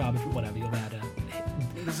AI is garbage, but whatever. You're there to.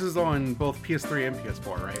 This is on both PS3 and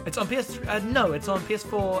PS4, right? It's on PS3. No, it's on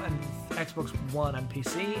PS4 and Xbox One and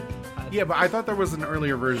PC. Yeah, but I thought there was an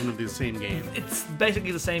earlier version of the same game. It's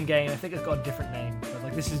basically the same game. I think it's got a different name. But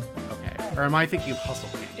like this is. Okay. Or am I thinking of Hustle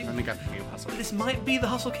King? I think I'm thinking of Hustle King. This might be the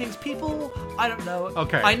Hustle Kings people. I don't know.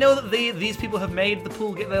 Okay. I know that these people have made the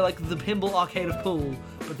Pool. They're like the pinball arcade of Pool,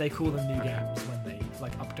 but they call them new games when they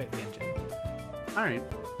like update the engine. All right.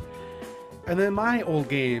 And then my old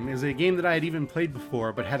game is a game that I had even played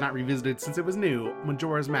before, but had not revisited since it was new,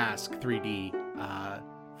 Majora's Mask 3D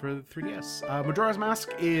for the 3DS. Majora's Mask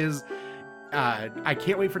is... I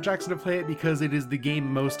can't wait for Jackson to play it because it is the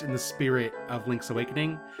game most in the spirit of Link's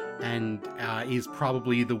Awakening, and is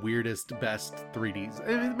probably the weirdest, best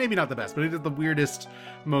 3D... Maybe not the best, but it is the weirdest,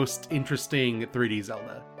 most interesting 3D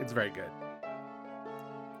Zelda. It's very good.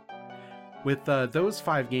 With those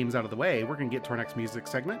 5 games out of the way, we're going to get to our next music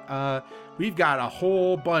segment. We've got a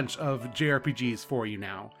whole bunch of JRPGs for you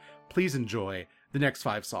now. Please enjoy the next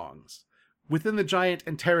 5 songs. Within the Giant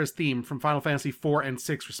and Terra's theme from Final Fantasy IV and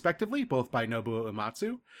VI respectively, both by Nobuo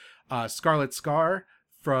Uematsu. Scarlet Scar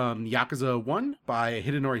from Yakuza 1 by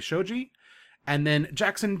Hidenori Shoji. And then,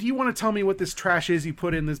 Jackson, do you want to tell me what this trash is you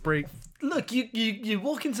put in this break? Look, you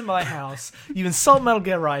walk into my house, you insult Metal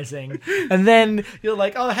Gear Rising, and then you're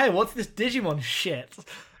like, oh, hey, what's this Digimon shit?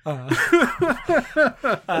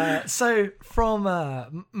 So, from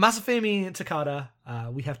Masafumi Takada,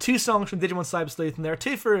 we have 2 songs from Digimon Cyber Sleuth, and there are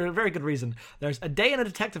 2 for a very good reason. There's A Day in a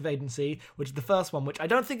Detective Agency, which is the first one, which I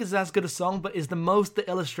don't think is as good a song, but is the most that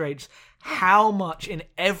illustrates how much, in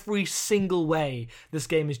every single way, this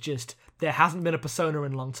game is just... There hasn't been a Persona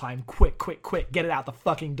in a long time. Quick, get it out the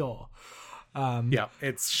fucking door. Yeah,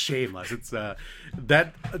 it's shameless. It's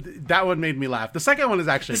that one made me laugh. The second one is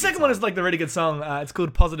actually the second one is like the really good song. It's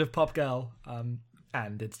called Positive Pop Girl,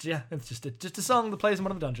 and it's just a song that plays in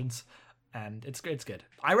one of the dungeons, and it's good.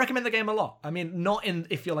 I recommend the game a lot. I mean, not in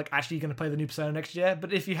if you're like actually going to play the new Persona next year,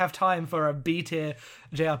 but if you have time for a B tier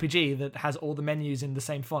JRPG that has all the menus in the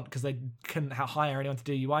same font because they couldn't hire anyone to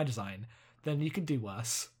do UI design, then you could do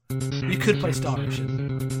worse. You could play Star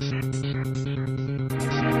Ocean.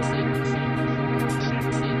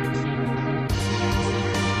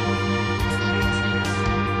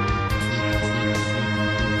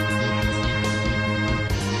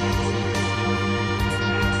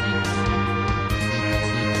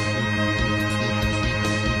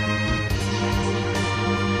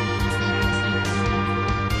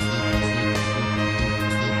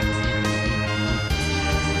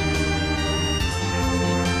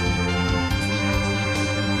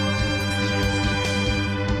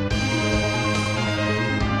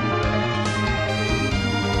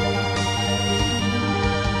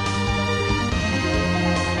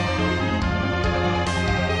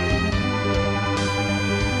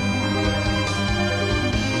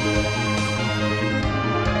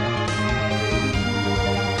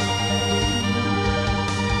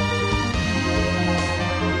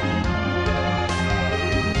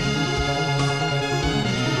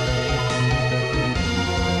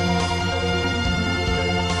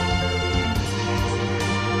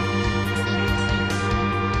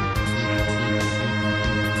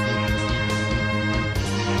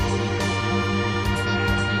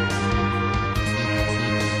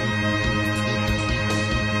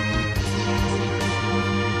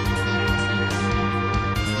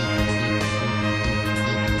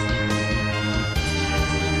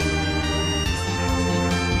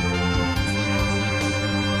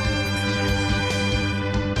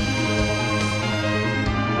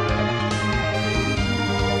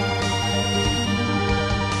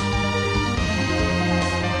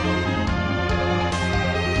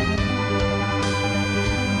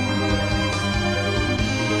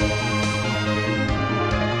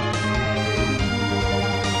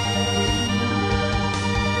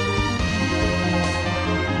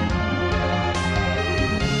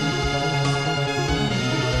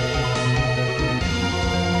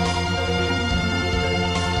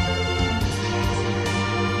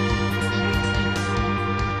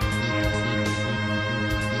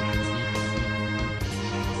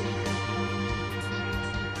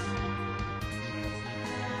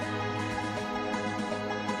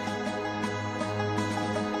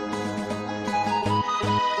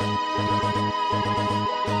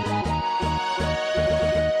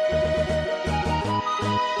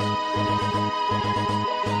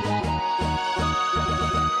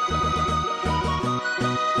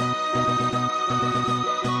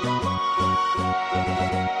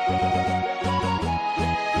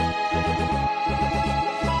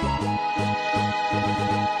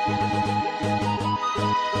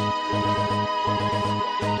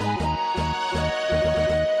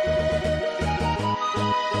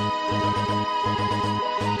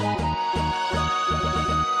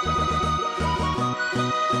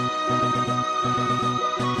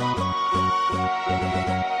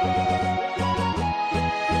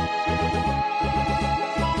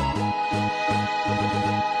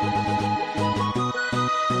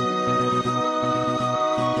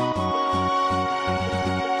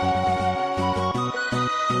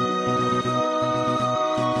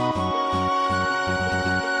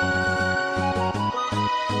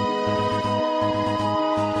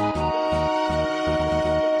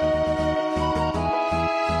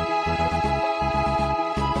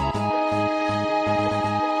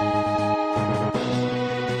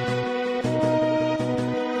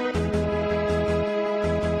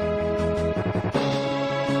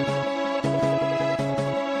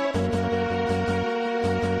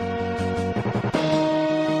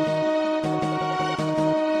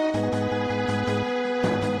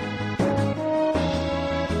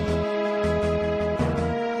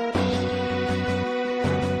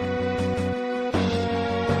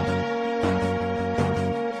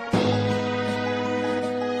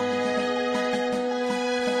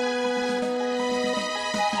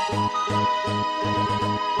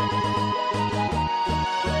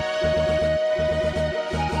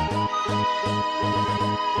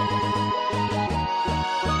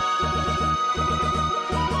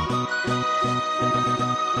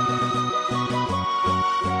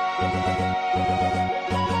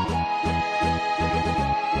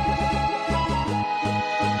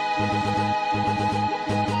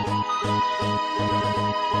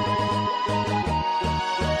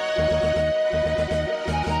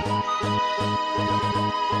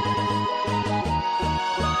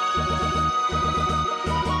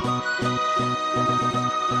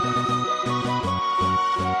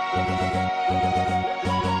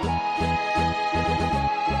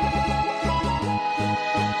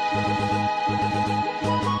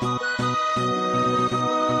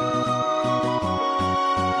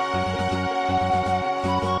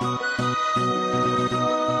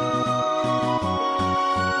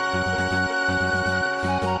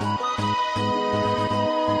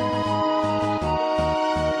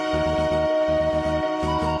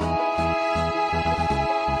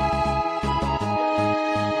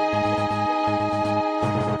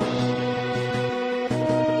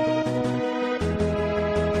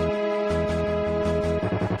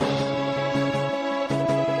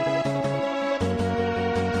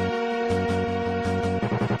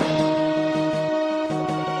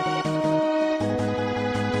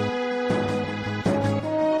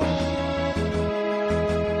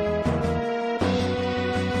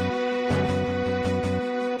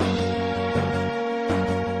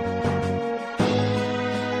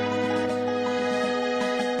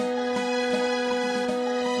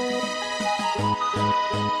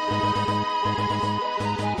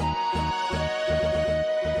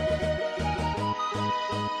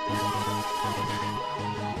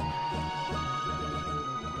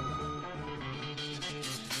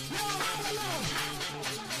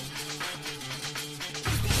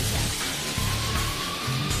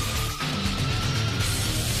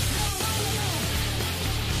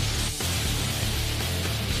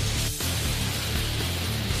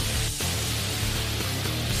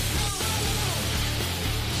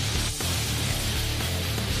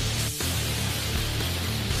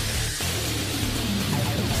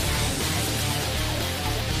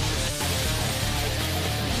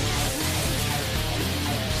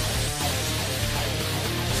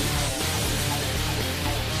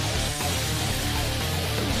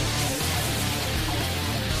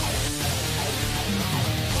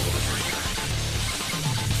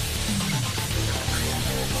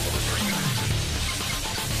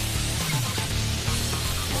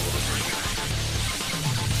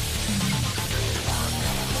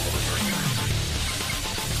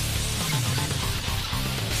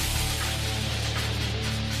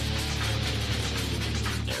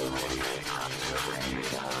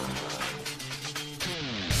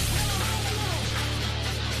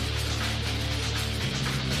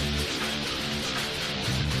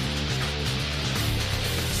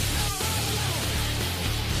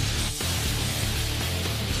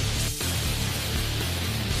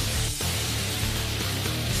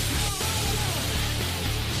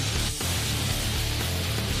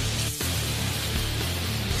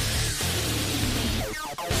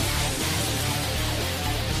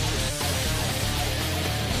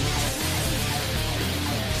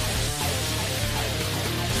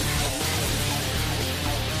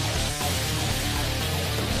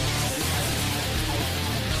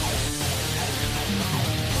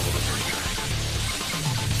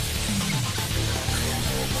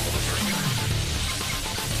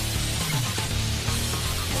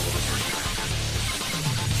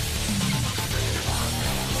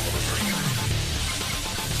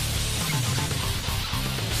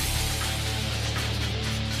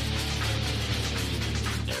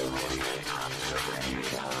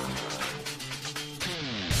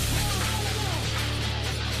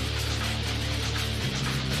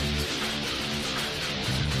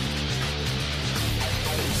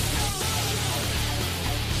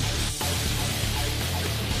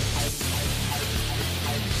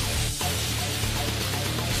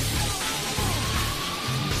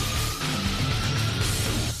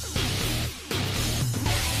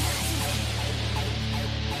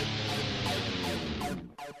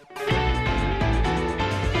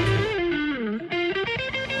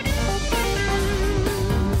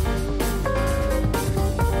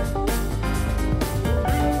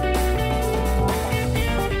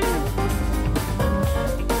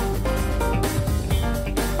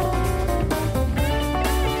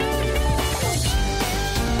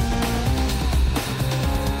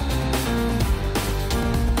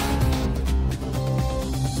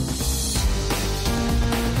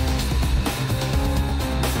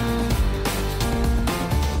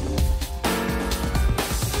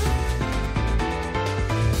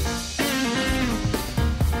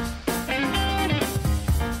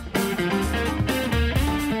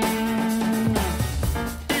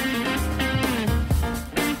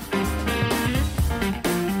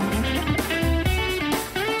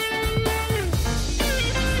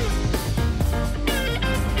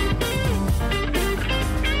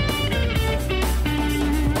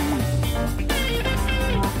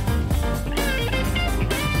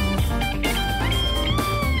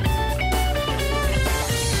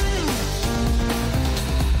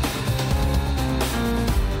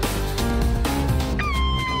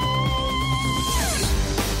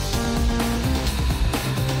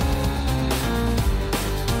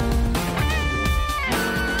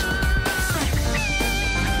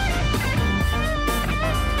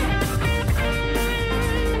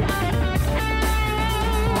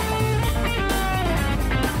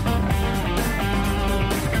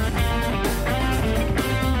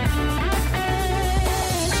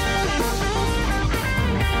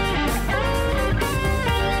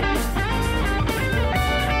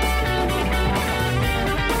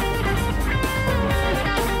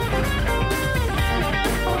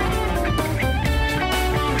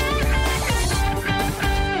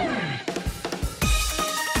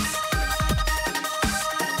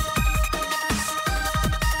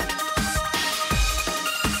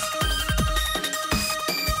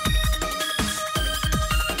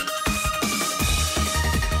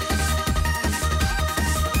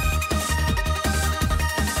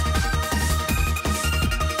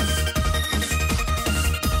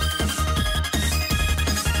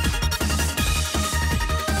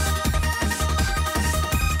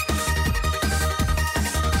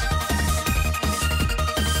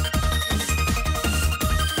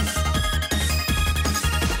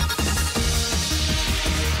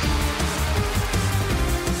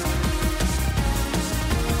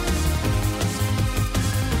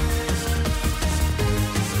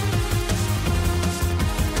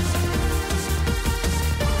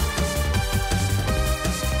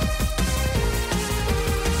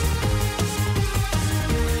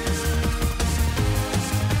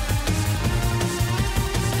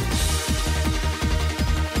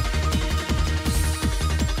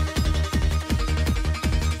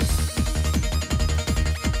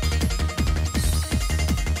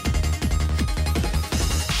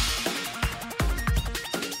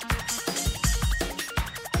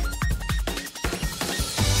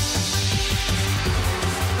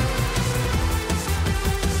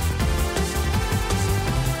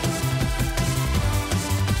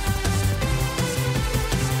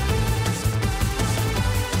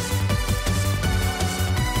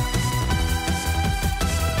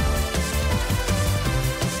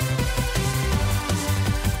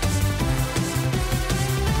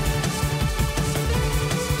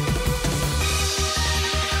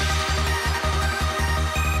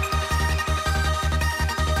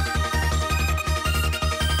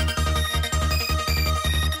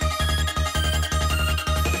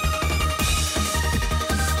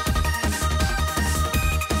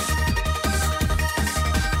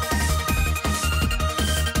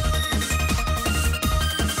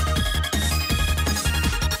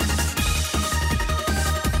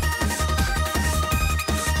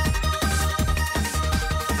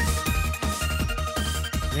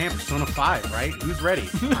 man, Persona 5, right? Who's ready?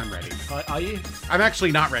 I'm ready. Are you? I'm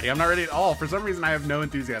actually not ready. I'm not ready at all. For some reason, I have no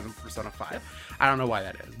enthusiasm for Persona 5. Yep. I don't know why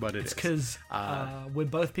that is, but it's because we're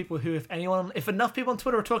both people who, if enough people on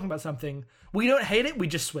Twitter are talking about something, we don't hate it, we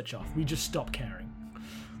just switch off. We just stop caring.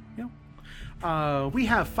 Yeah. We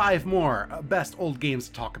have 5 more best old games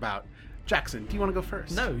to talk about. Jackson, do you want to go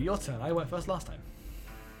first? No, your turn. I went first last time.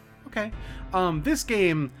 Okay. This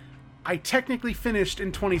game I technically finished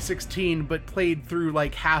in 2016, but played through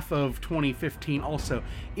like half of 2015 also.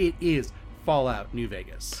 It is Fallout New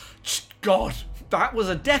Vegas. God, that was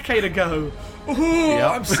a decade ago. Ooh,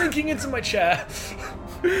 yep. I'm sinking into my chair.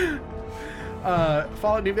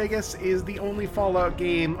 Fallout New Vegas is the only Fallout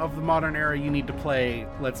game of the modern era you need to play.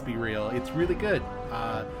 Let's be real. It's really good.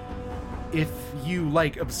 If you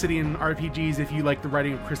like Obsidian RPGs, if you like the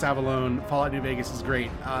writing of Chris Avellone, Fallout New Vegas is great.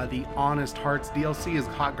 The Honest Hearts DLC is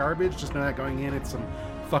hot garbage. Just know that going in, it's some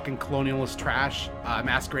fucking colonialist trash,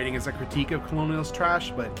 masquerading as a critique of colonialist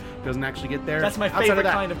trash, but doesn't actually get there. That's my favorite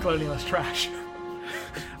kind of colonialist trash.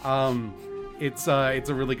 It's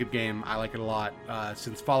a really good game. I like it a lot.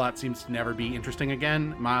 Since Fallout seems to never be interesting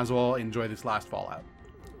again, might as well enjoy this last Fallout.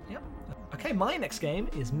 Yep. Okay, my next game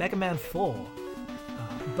is Mega Man 4.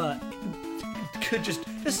 But could just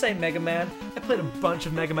say Mega Man. I played a bunch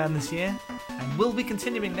of Mega Man this year, and we'll be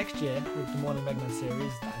continuing next year with the Morning Mega Man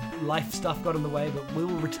series. Life stuff got in the way, but we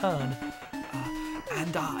will return.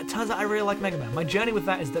 And it turns out I really like Mega Man. My journey with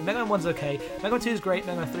that is that Mega Man 1's okay, Mega Man 2 is great,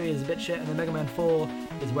 Mega Man 3 is a bit shit, and then Mega Man 4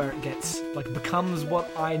 is where it gets, becomes what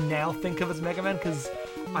I now think of as Mega Man, because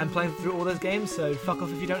I'm playing through all those games, so fuck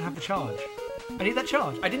off if you don't have the charge. I need that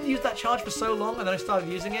charge. I didn't use that charge for so long, and then I started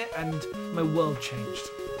using it, and my world changed.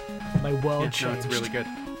 My world changed. No, it's really good.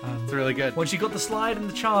 It's really good. Once you got the slide and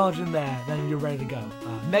the charge in there, then you're ready to go.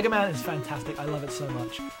 Mega Man is fantastic. I love it so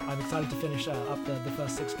much. I'm excited to finish up the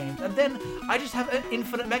first 6 games. And then I just have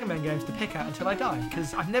infinite Mega Man games to pick at until I die,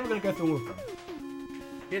 because I'm never going to go through all of them.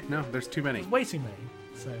 Yeah, no, there's too many. There's way too many.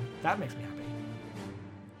 So that makes me happy.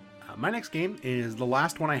 My next game is the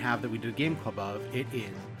last one I have that we did a game club of. It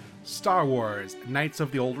is Star Wars Knights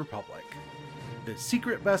of the Old Republic, the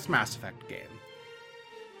secret best Mass Effect game.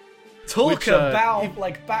 Talk about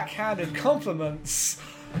backhanded compliments.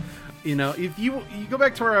 You know, if you go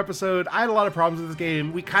back to our episode, I had a lot of problems with this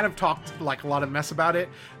game. We kind of talked a lot of mess about it,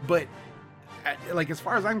 but as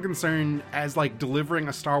far as I'm concerned, as delivering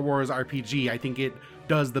a Star Wars RPG, I think it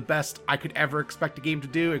does the best I could ever expect a game to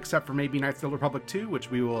do, except for maybe Knights of the Old Republic 2,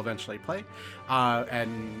 which we will eventually play,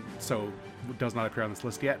 and so it does not appear on this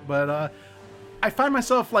list yet. But I find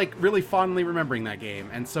myself really fondly remembering that game,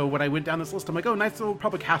 and so when I went down this list, I'm like, oh, Knights of the Old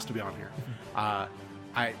Republic has to be on here.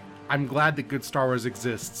 I'm glad that good Star Wars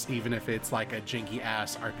exists, even if it's a janky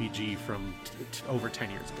ass RPG from over 10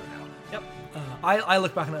 years ago now. Yep. I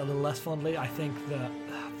look back on it a little less fondly. I think that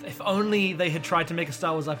if only they had tried to make a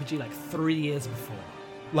Star Wars RPG 3 years before.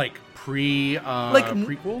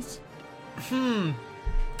 Prequels?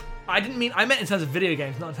 I meant in terms of video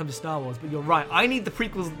games, not in terms of Star Wars, but you're right. I need the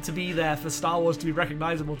prequels to be there for Star Wars to be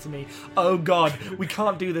recognizable to me. Oh god, we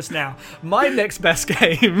can't do this now. My next best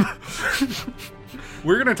game...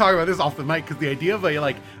 We're going to talk about this off the mic, because the idea of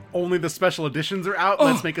only the special editions are out,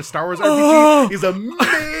 let's make a Star Wars RPG is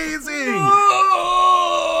amazing!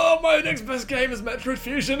 My next best game is Metroid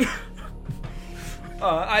Fusion.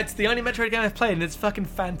 It's the only Metroid game I've played, and it's fucking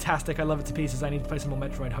fantastic. I love it to pieces. I need to play some more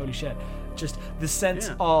Metroid. Holy shit. Just the sense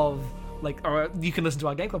of, or you can listen to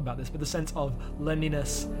our game club about this, but the sense of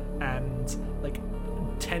loneliness and,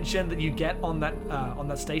 tension that you get on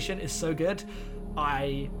that station is so good.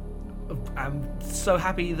 I'm so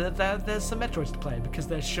happy that there's some Metroids to play, because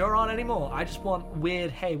there sure aren't anymore. I just want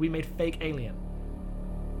weird, hey, we made fake Alien.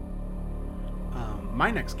 My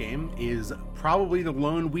next game is probably the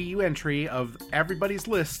lone Wii U entry of everybody's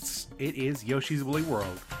lists. It is Yoshi's Woolly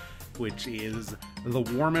World, which is the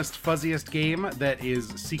warmest, fuzziest game that is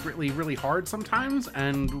secretly really hard sometimes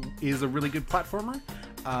and is a really good platformer.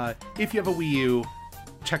 If you have a Wii U,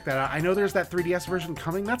 check that out. I know there's that 3DS version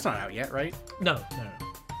coming. That's not out yet, right? No.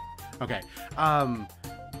 Okay.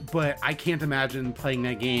 But I can't imagine playing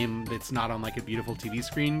that game that's not on a beautiful TV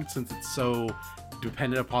screen, since it's so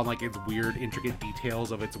dependent upon its weird, intricate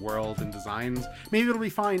details of its world and designs. Maybe it'll be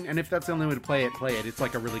fine, and if that's the only way to play it, play it. It's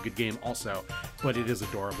a really good game also, but it is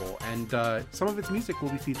adorable, and some of its music will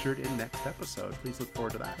be featured in next episode. Please look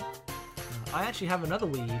forward to that. I actually have another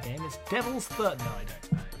Wii U game. It's Devil's Third. No, I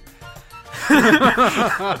don't.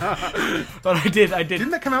 But I did.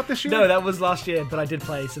 Didn't that come out this year? No, that was last year, but I did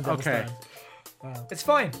play some Devil's Okay. Third. It's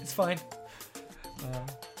fine.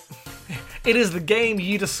 It is the game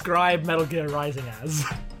you describe Metal Gear Rising as.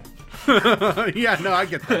 Yeah, no, I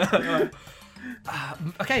get that.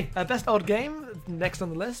 Okay, best old game, next on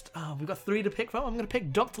the list. We've got 3 to pick from. I'm going to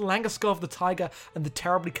pick Dr. Langaskov the Tiger and the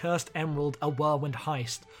Terribly Cursed Emerald, A Whirlwind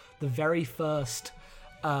Heist. The very first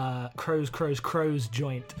Crows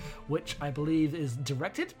joint, which I believe is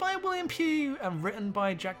directed by William Pugh and written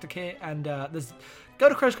by Jack DeKay. And go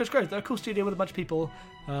to Crows. They're a cool studio with a bunch of people.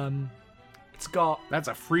 That's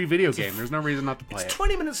a free video game. There's no reason not to play it. It's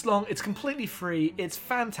 20 minutes long. It's completely free. It's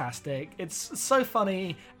fantastic. It's so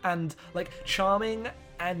funny and like charming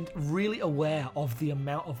and really aware of the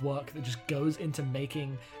amount of work that just goes into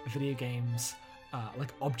making video games. Like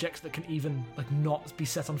objects that can even like not be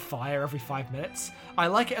set on fire every 5 minutes. I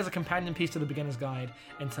like it as a companion piece to the beginner's guide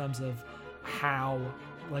in terms of how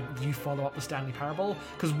like you follow up the Stanley Parable,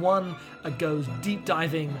 because one goes deep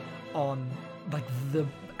diving on like the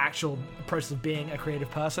actual process of being a creative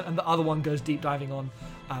person, and the other one goes deep diving on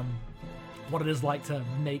what it is like to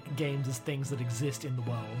make games as things that exist in the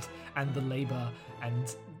world and the labor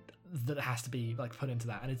and that has to be like put into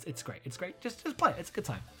that. And it's great. Just play it. It's a good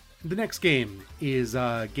time. The next game is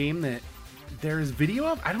a game that there is video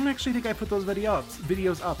of. I don't actually think I put those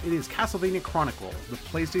videos up. It is Castlevania Chronicles, the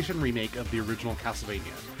PlayStation remake of the original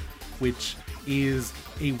Castlevania, which is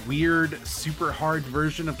a weird, super hard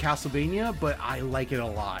version of Castlevania, but I like it a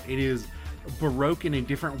lot. It is Baroque in a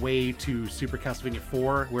different way to Super Castlevania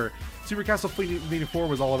 4, where Super Castlevania 4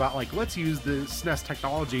 was all about like, let's use the SNES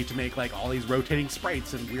technology to make like all these rotating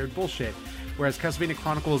sprites and weird bullshit, whereas Castlevania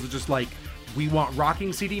Chronicles is just like, we want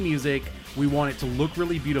rocking CD music, we want it to look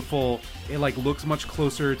really beautiful, it like looks much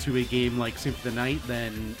closer to a game like Symphony of the Night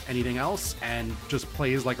than anything else, and just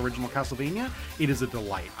plays like original Castlevania. It is a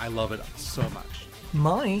delight. I love it so much.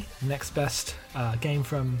 My next best game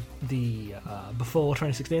from the before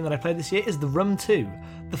 2016 that I played this year is The Room 2,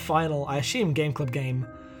 the final, I assume, Game Club game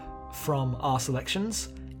from our selections.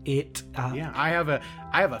 I have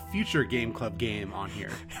a future Game Club game on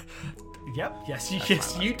here. Yep. Yes,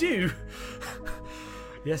 you do.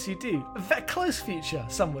 Yes, you do. A close future,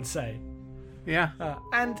 some would say. Yeah.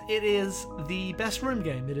 And it is the best room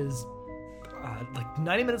game. It is like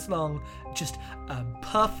 90 minutes long, just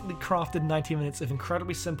perfectly crafted 90 minutes of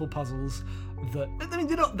incredibly simple puzzles that, I mean,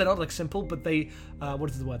 they're not like simple, but they, what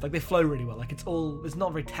is the word? Like, they flow really well. Like, it's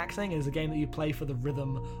not very taxing. It is a game that you play for the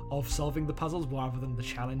rhythm of solving the puzzles rather than the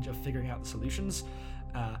challenge of figuring out the solutions.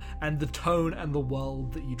 And the tone and the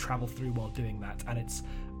world that you travel through while doing that, and it's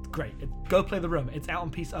great. Go play The Room. It's out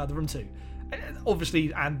on PC, The Room 2,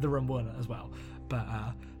 obviously, and The Room 1 as well. But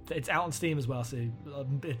it's out on Steam as well, so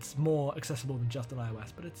it's more accessible than just on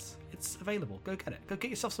iOS. But it's available. Go get it. Go get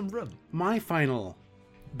yourself some Room. My final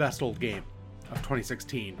best old game of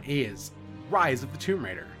 2016 is Rise of the Tomb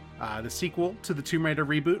Raider, the sequel to the Tomb Raider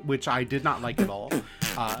reboot, which I did not like at all.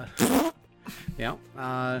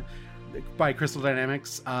 By Crystal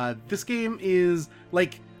Dynamics. This game is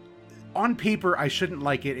like, on paper I shouldn't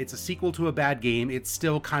like it. It's a sequel to a bad game. It's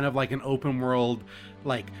still kind of like an open world,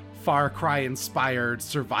 like Far Cry inspired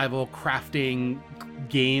survival crafting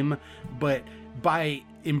game, but by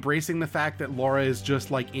embracing the fact that Laura is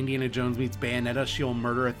just like Indiana Jones meets Bayonetta, she'll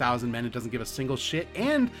murder 1,000 men and doesn't give a single shit,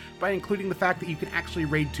 and by including the fact that you can actually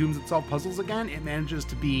raid tombs and solve puzzles again, it manages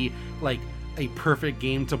to be like a perfect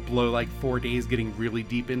game to blow like 4 days getting really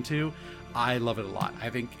deep into. I love it a lot. I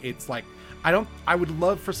think it's like, I would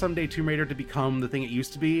love for someday Tomb Raider to become the thing it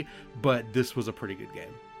used to be, but this was a pretty good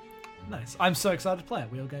game. Nice. I'm so excited to play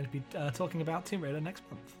it. We are going to be talking about Tomb Raider next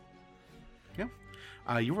month.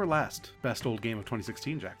 Yeah. You were last best old game of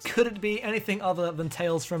 2016, Jackson. Could it be anything other than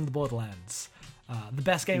Tales from the Borderlands? The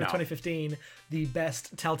best game of 2015, the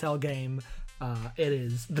best Telltale game. It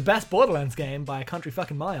is the best Borderlands game by a country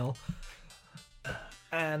fucking mile.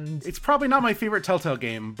 And it's probably not my favorite Telltale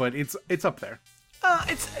game, but it's up there.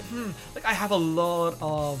 Like, I have a lot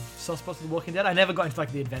of soft spots with The Walking Dead. I never got into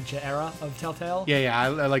like the adventure era of Telltale. Yeah. I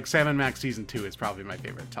like Sam & Max Season 2 is probably my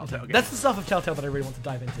favorite Telltale game. That's the stuff of Telltale that I really want to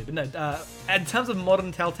dive into. But no, in terms of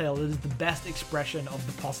modern Telltale, it is the best expression of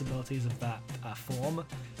the possibilities of that form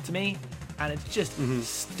to me, and it's just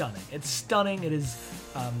stunning. It's stunning. It is.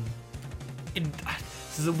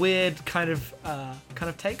 This is a weird kind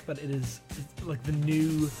of take, but it's like the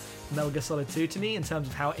new Metal Gear Solid 2 to me in terms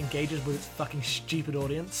of how it engages with its fucking stupid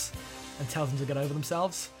audience and tells them to get over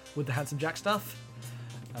themselves with the Handsome Jack stuff.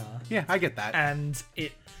 Yeah, I get that. And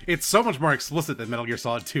it's so much more explicit than Metal Gear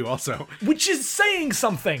Solid 2 also. Which is saying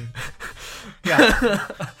something! Yeah.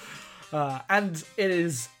 And it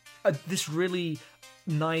is this really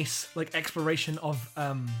nice like exploration of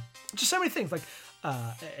just so many things. Like,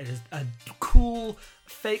 it is a cool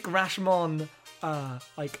fake Rashomon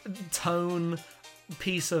like tone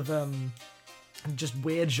piece of just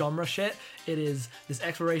weird genre shit. It is this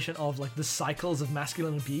exploration of like the cycles of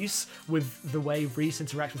masculine abuse with the way Reese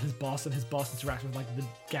interacts with his boss, and his boss interacts with like the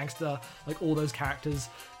gangster, like all those characters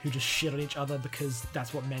who just shit on each other because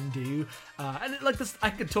that's what men do. And like this, I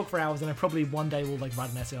could talk for hours, and I probably one day will like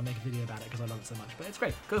write an essay or make a video about it because I love it so much. But it's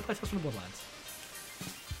great. Go play Tales from the Borderlands.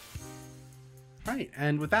 Right,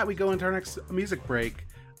 and with that, we go into our next music break.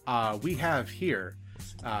 We have here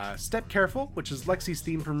Step Careful, which is Lexi's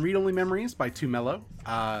theme from Read Only Memories by Too Mellow.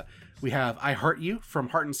 We have I Heart You from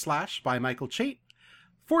Heart and Slash by Michael Chait.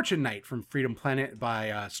 Fortune Knight from Freedom Planet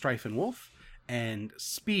by Strife and Wolf. And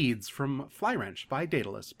Speeds from Fly Wrench by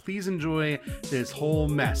Daedalus. Please enjoy this whole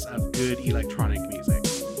mess of good electronic music.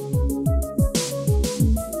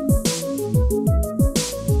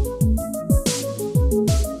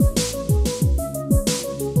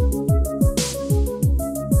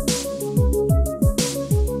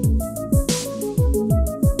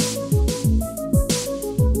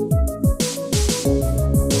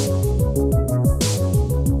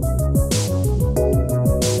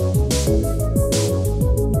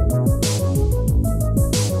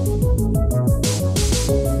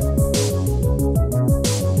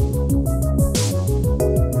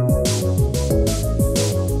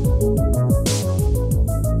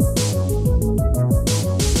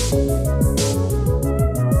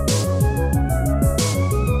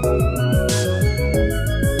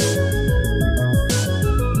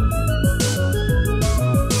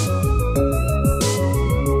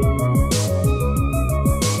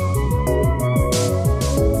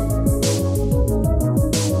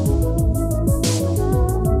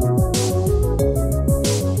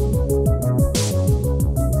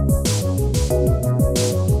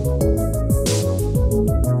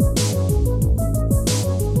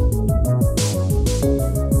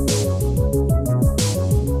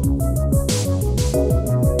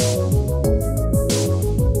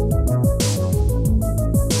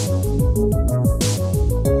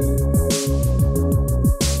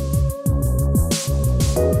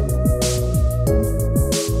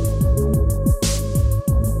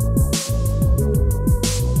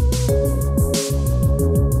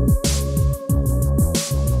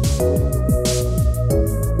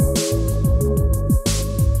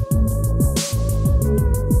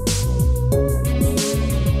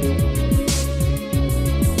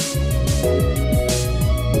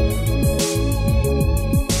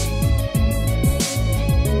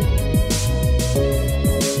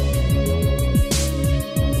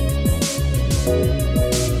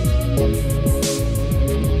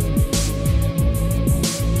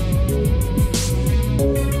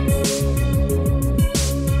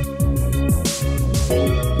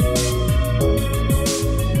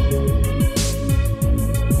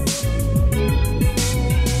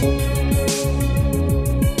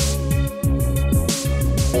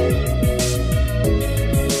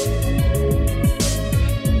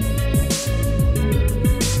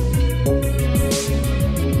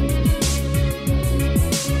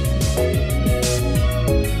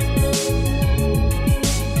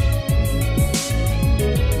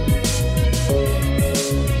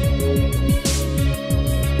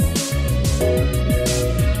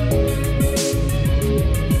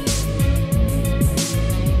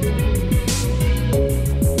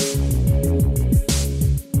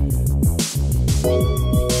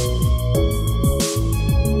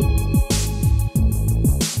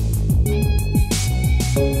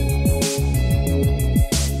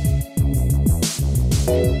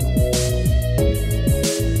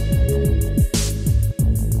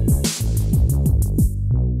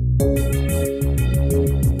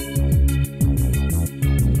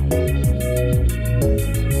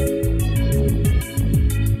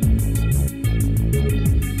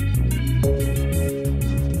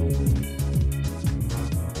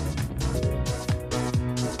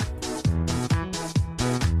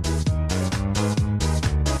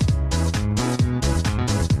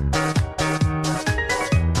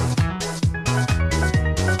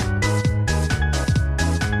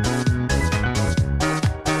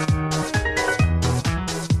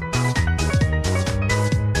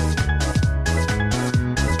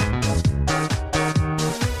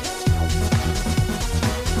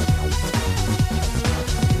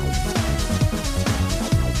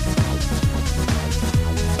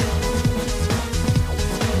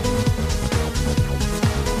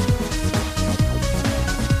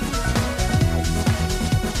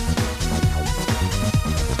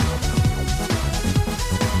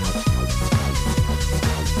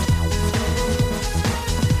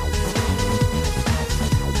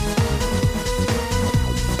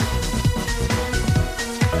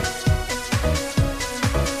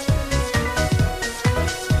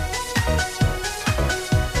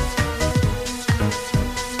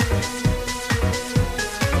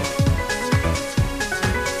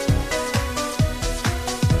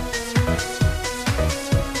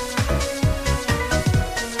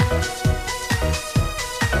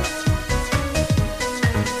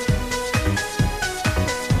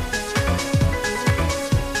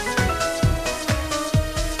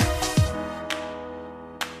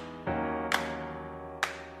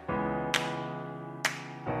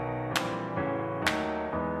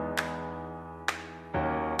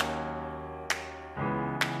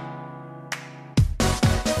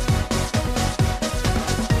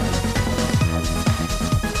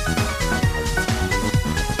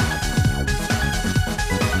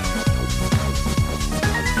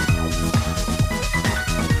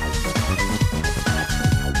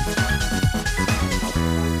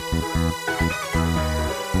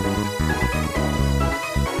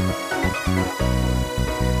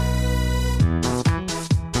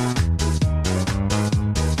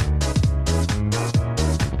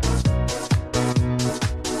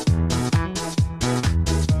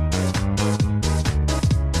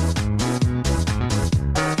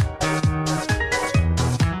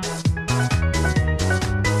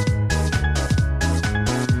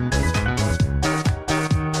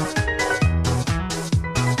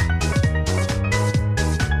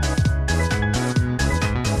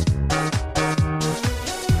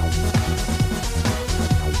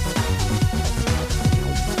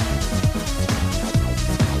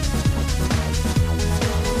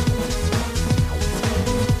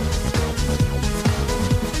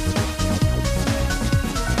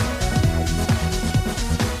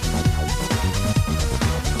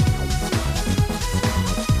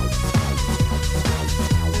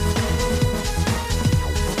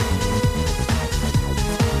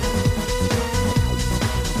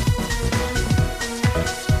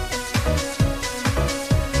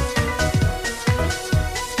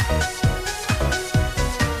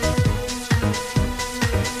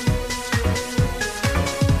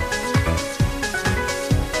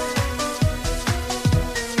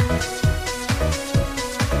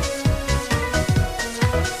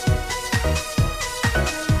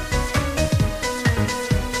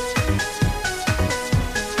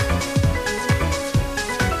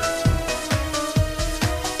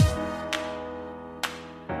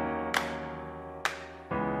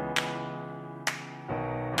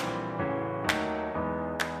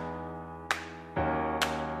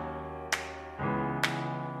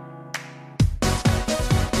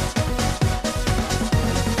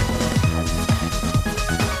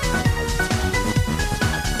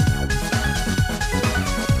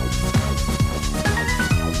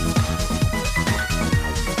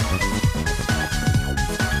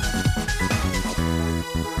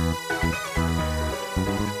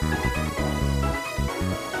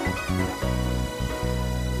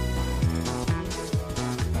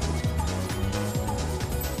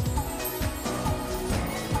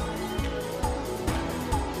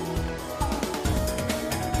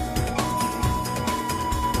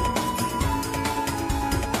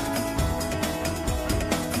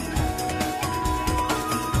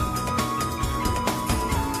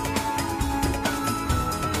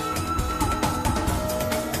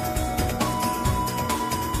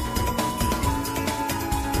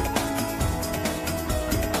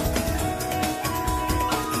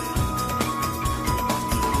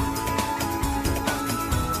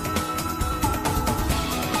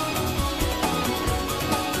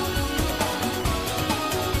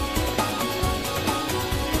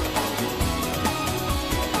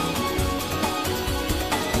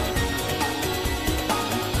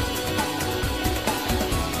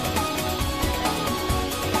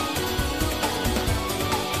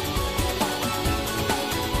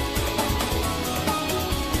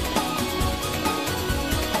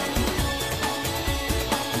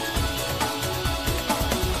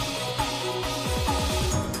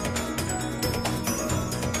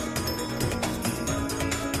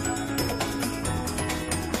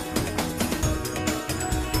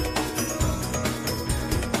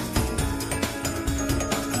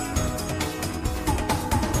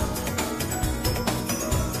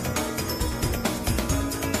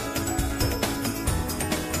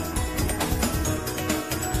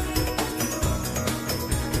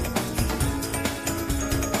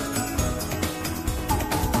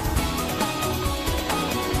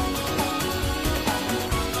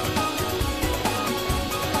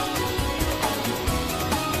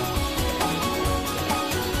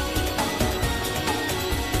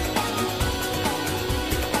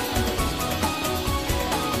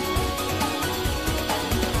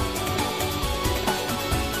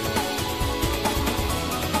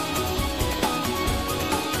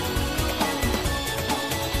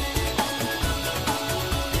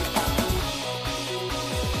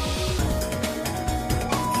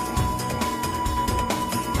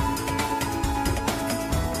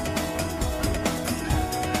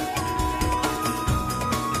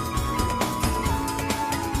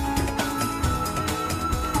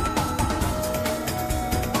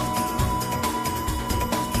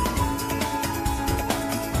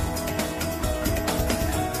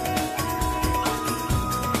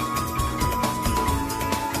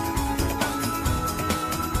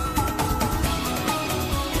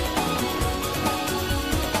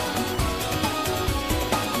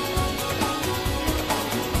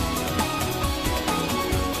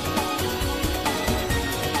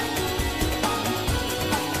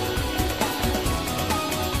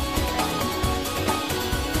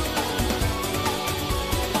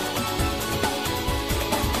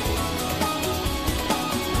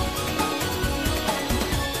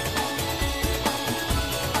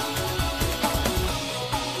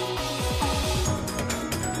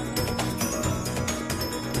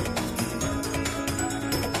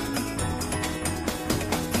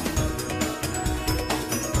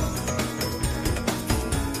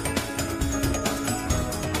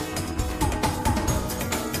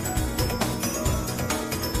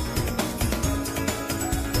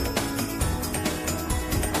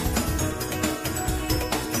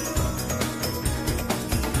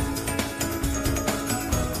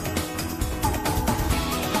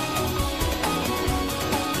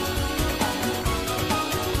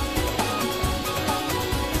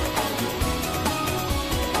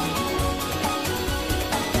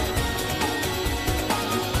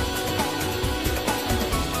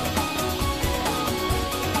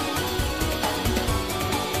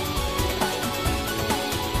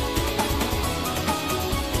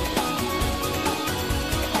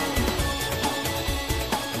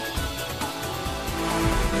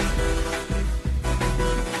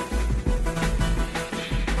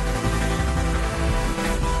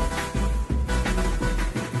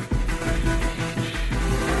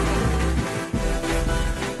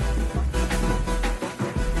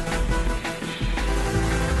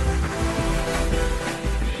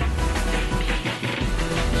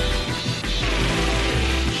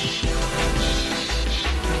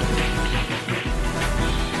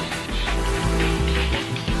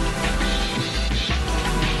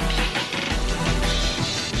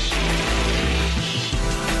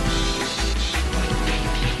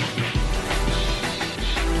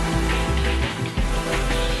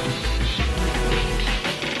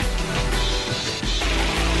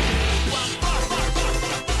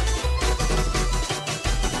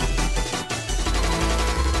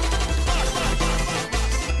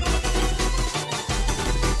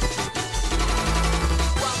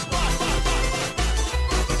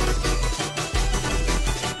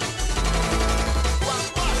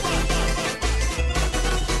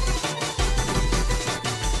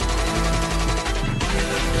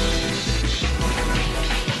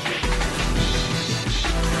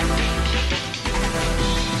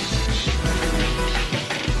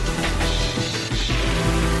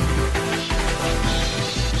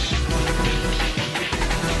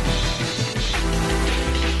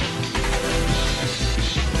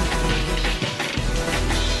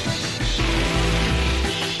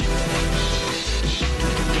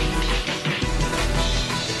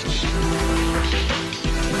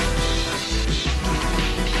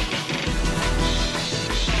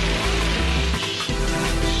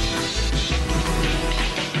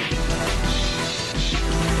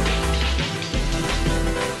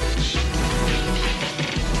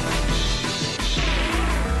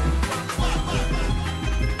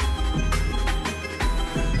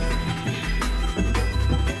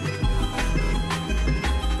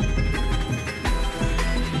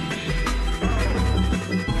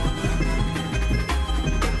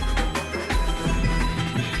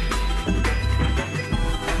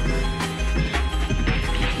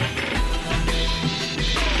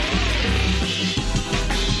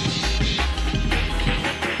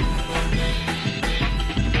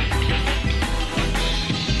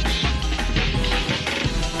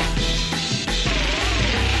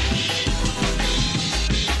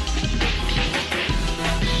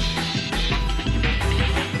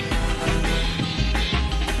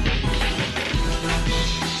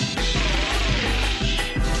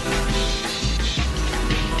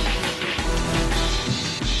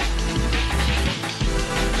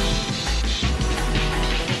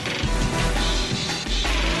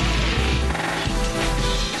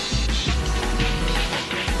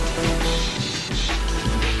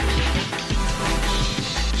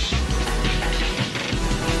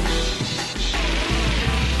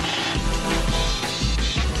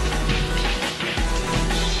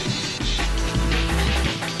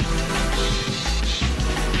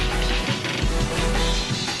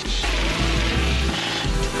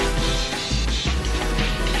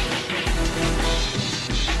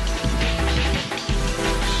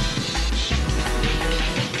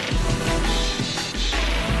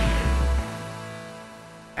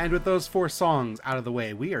 And with those 4 songs out of the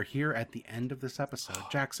way, we are here at the end of this episode.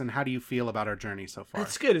 Jackson, how do you feel about our journey so far?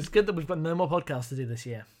 It's good. It's good that we've got no more podcasts to do this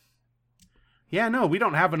year. Yeah, no, we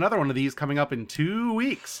don't have another one of these coming up in 2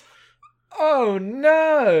 weeks. Oh,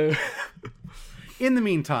 no! In the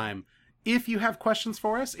meantime, if you have questions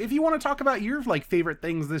for us, if you want to talk about your favorite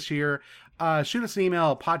things this year, shoot us an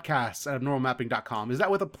email, podcasts@abnormalmapping.com. Is that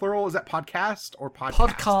with a plural? Is that podcast or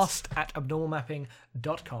podcast?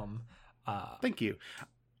 Podcast@abnormalmapping.com. Thank you.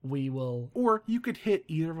 We will... Or you could hit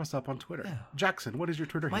either of us up on Twitter. Yeah. Jackson, what is your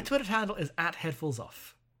Twitter handle? My Twitter handle is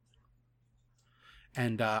 @headfullsoff.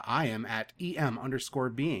 And I am at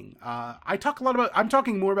 @EM_being. I'm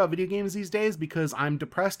talking more about video games these days because I'm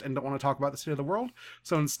depressed and don't want to talk about the state of the world.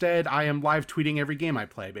 So instead, I am live tweeting every game I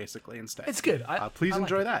play, basically, instead. It's good. Please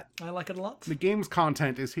enjoy that. I like it a lot. The game's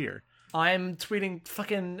content is here. I'm tweeting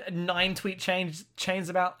fucking 9 tweet chains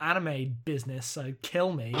about anime business, so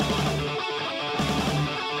kill me.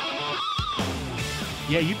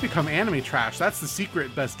 Yeah, you've become anime trash. That's the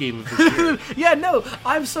secret best game of this year. Yeah, no,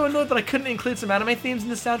 I'm so annoyed that I couldn't include some anime themes in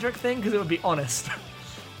the soundtrack thing because it would be honest.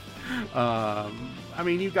 I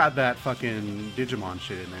mean, you got that fucking Digimon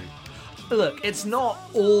shit in there. Look, it's not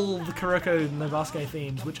all the Kuroko no Basuke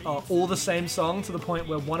themes, which are all the same song to the point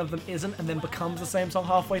where one of them isn't and then becomes the same song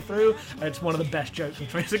halfway through. It's one of the best jokes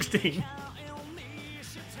of 2016.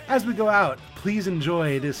 As we go out, please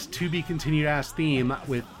enjoy this to-be-continued ass theme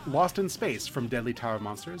with Lost in Space from Deadly Tower of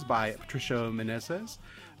Monsters by Patricio Menezes.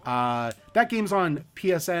 That game's on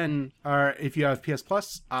PSN, or if you have PS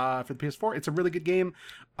Plus for the PS4, it's a really good game.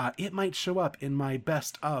 It might show up in my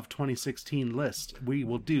best of 2016 list we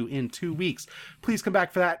will do in 2 weeks. Please come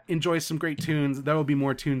back for that. Enjoy some great tunes. There will be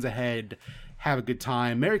more tunes ahead. Have a good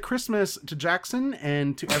time. Merry Christmas to Jackson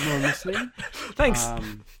and to everyone listening. Thanks.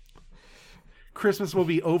 Christmas will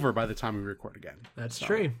be over by the time we record again. That's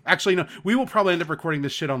true. Actually, no. We will probably end up recording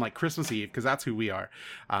this shit on Christmas Eve because that's who we are.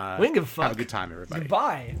 We don't give a fuck. Have a good time, everybody.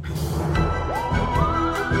 Goodbye.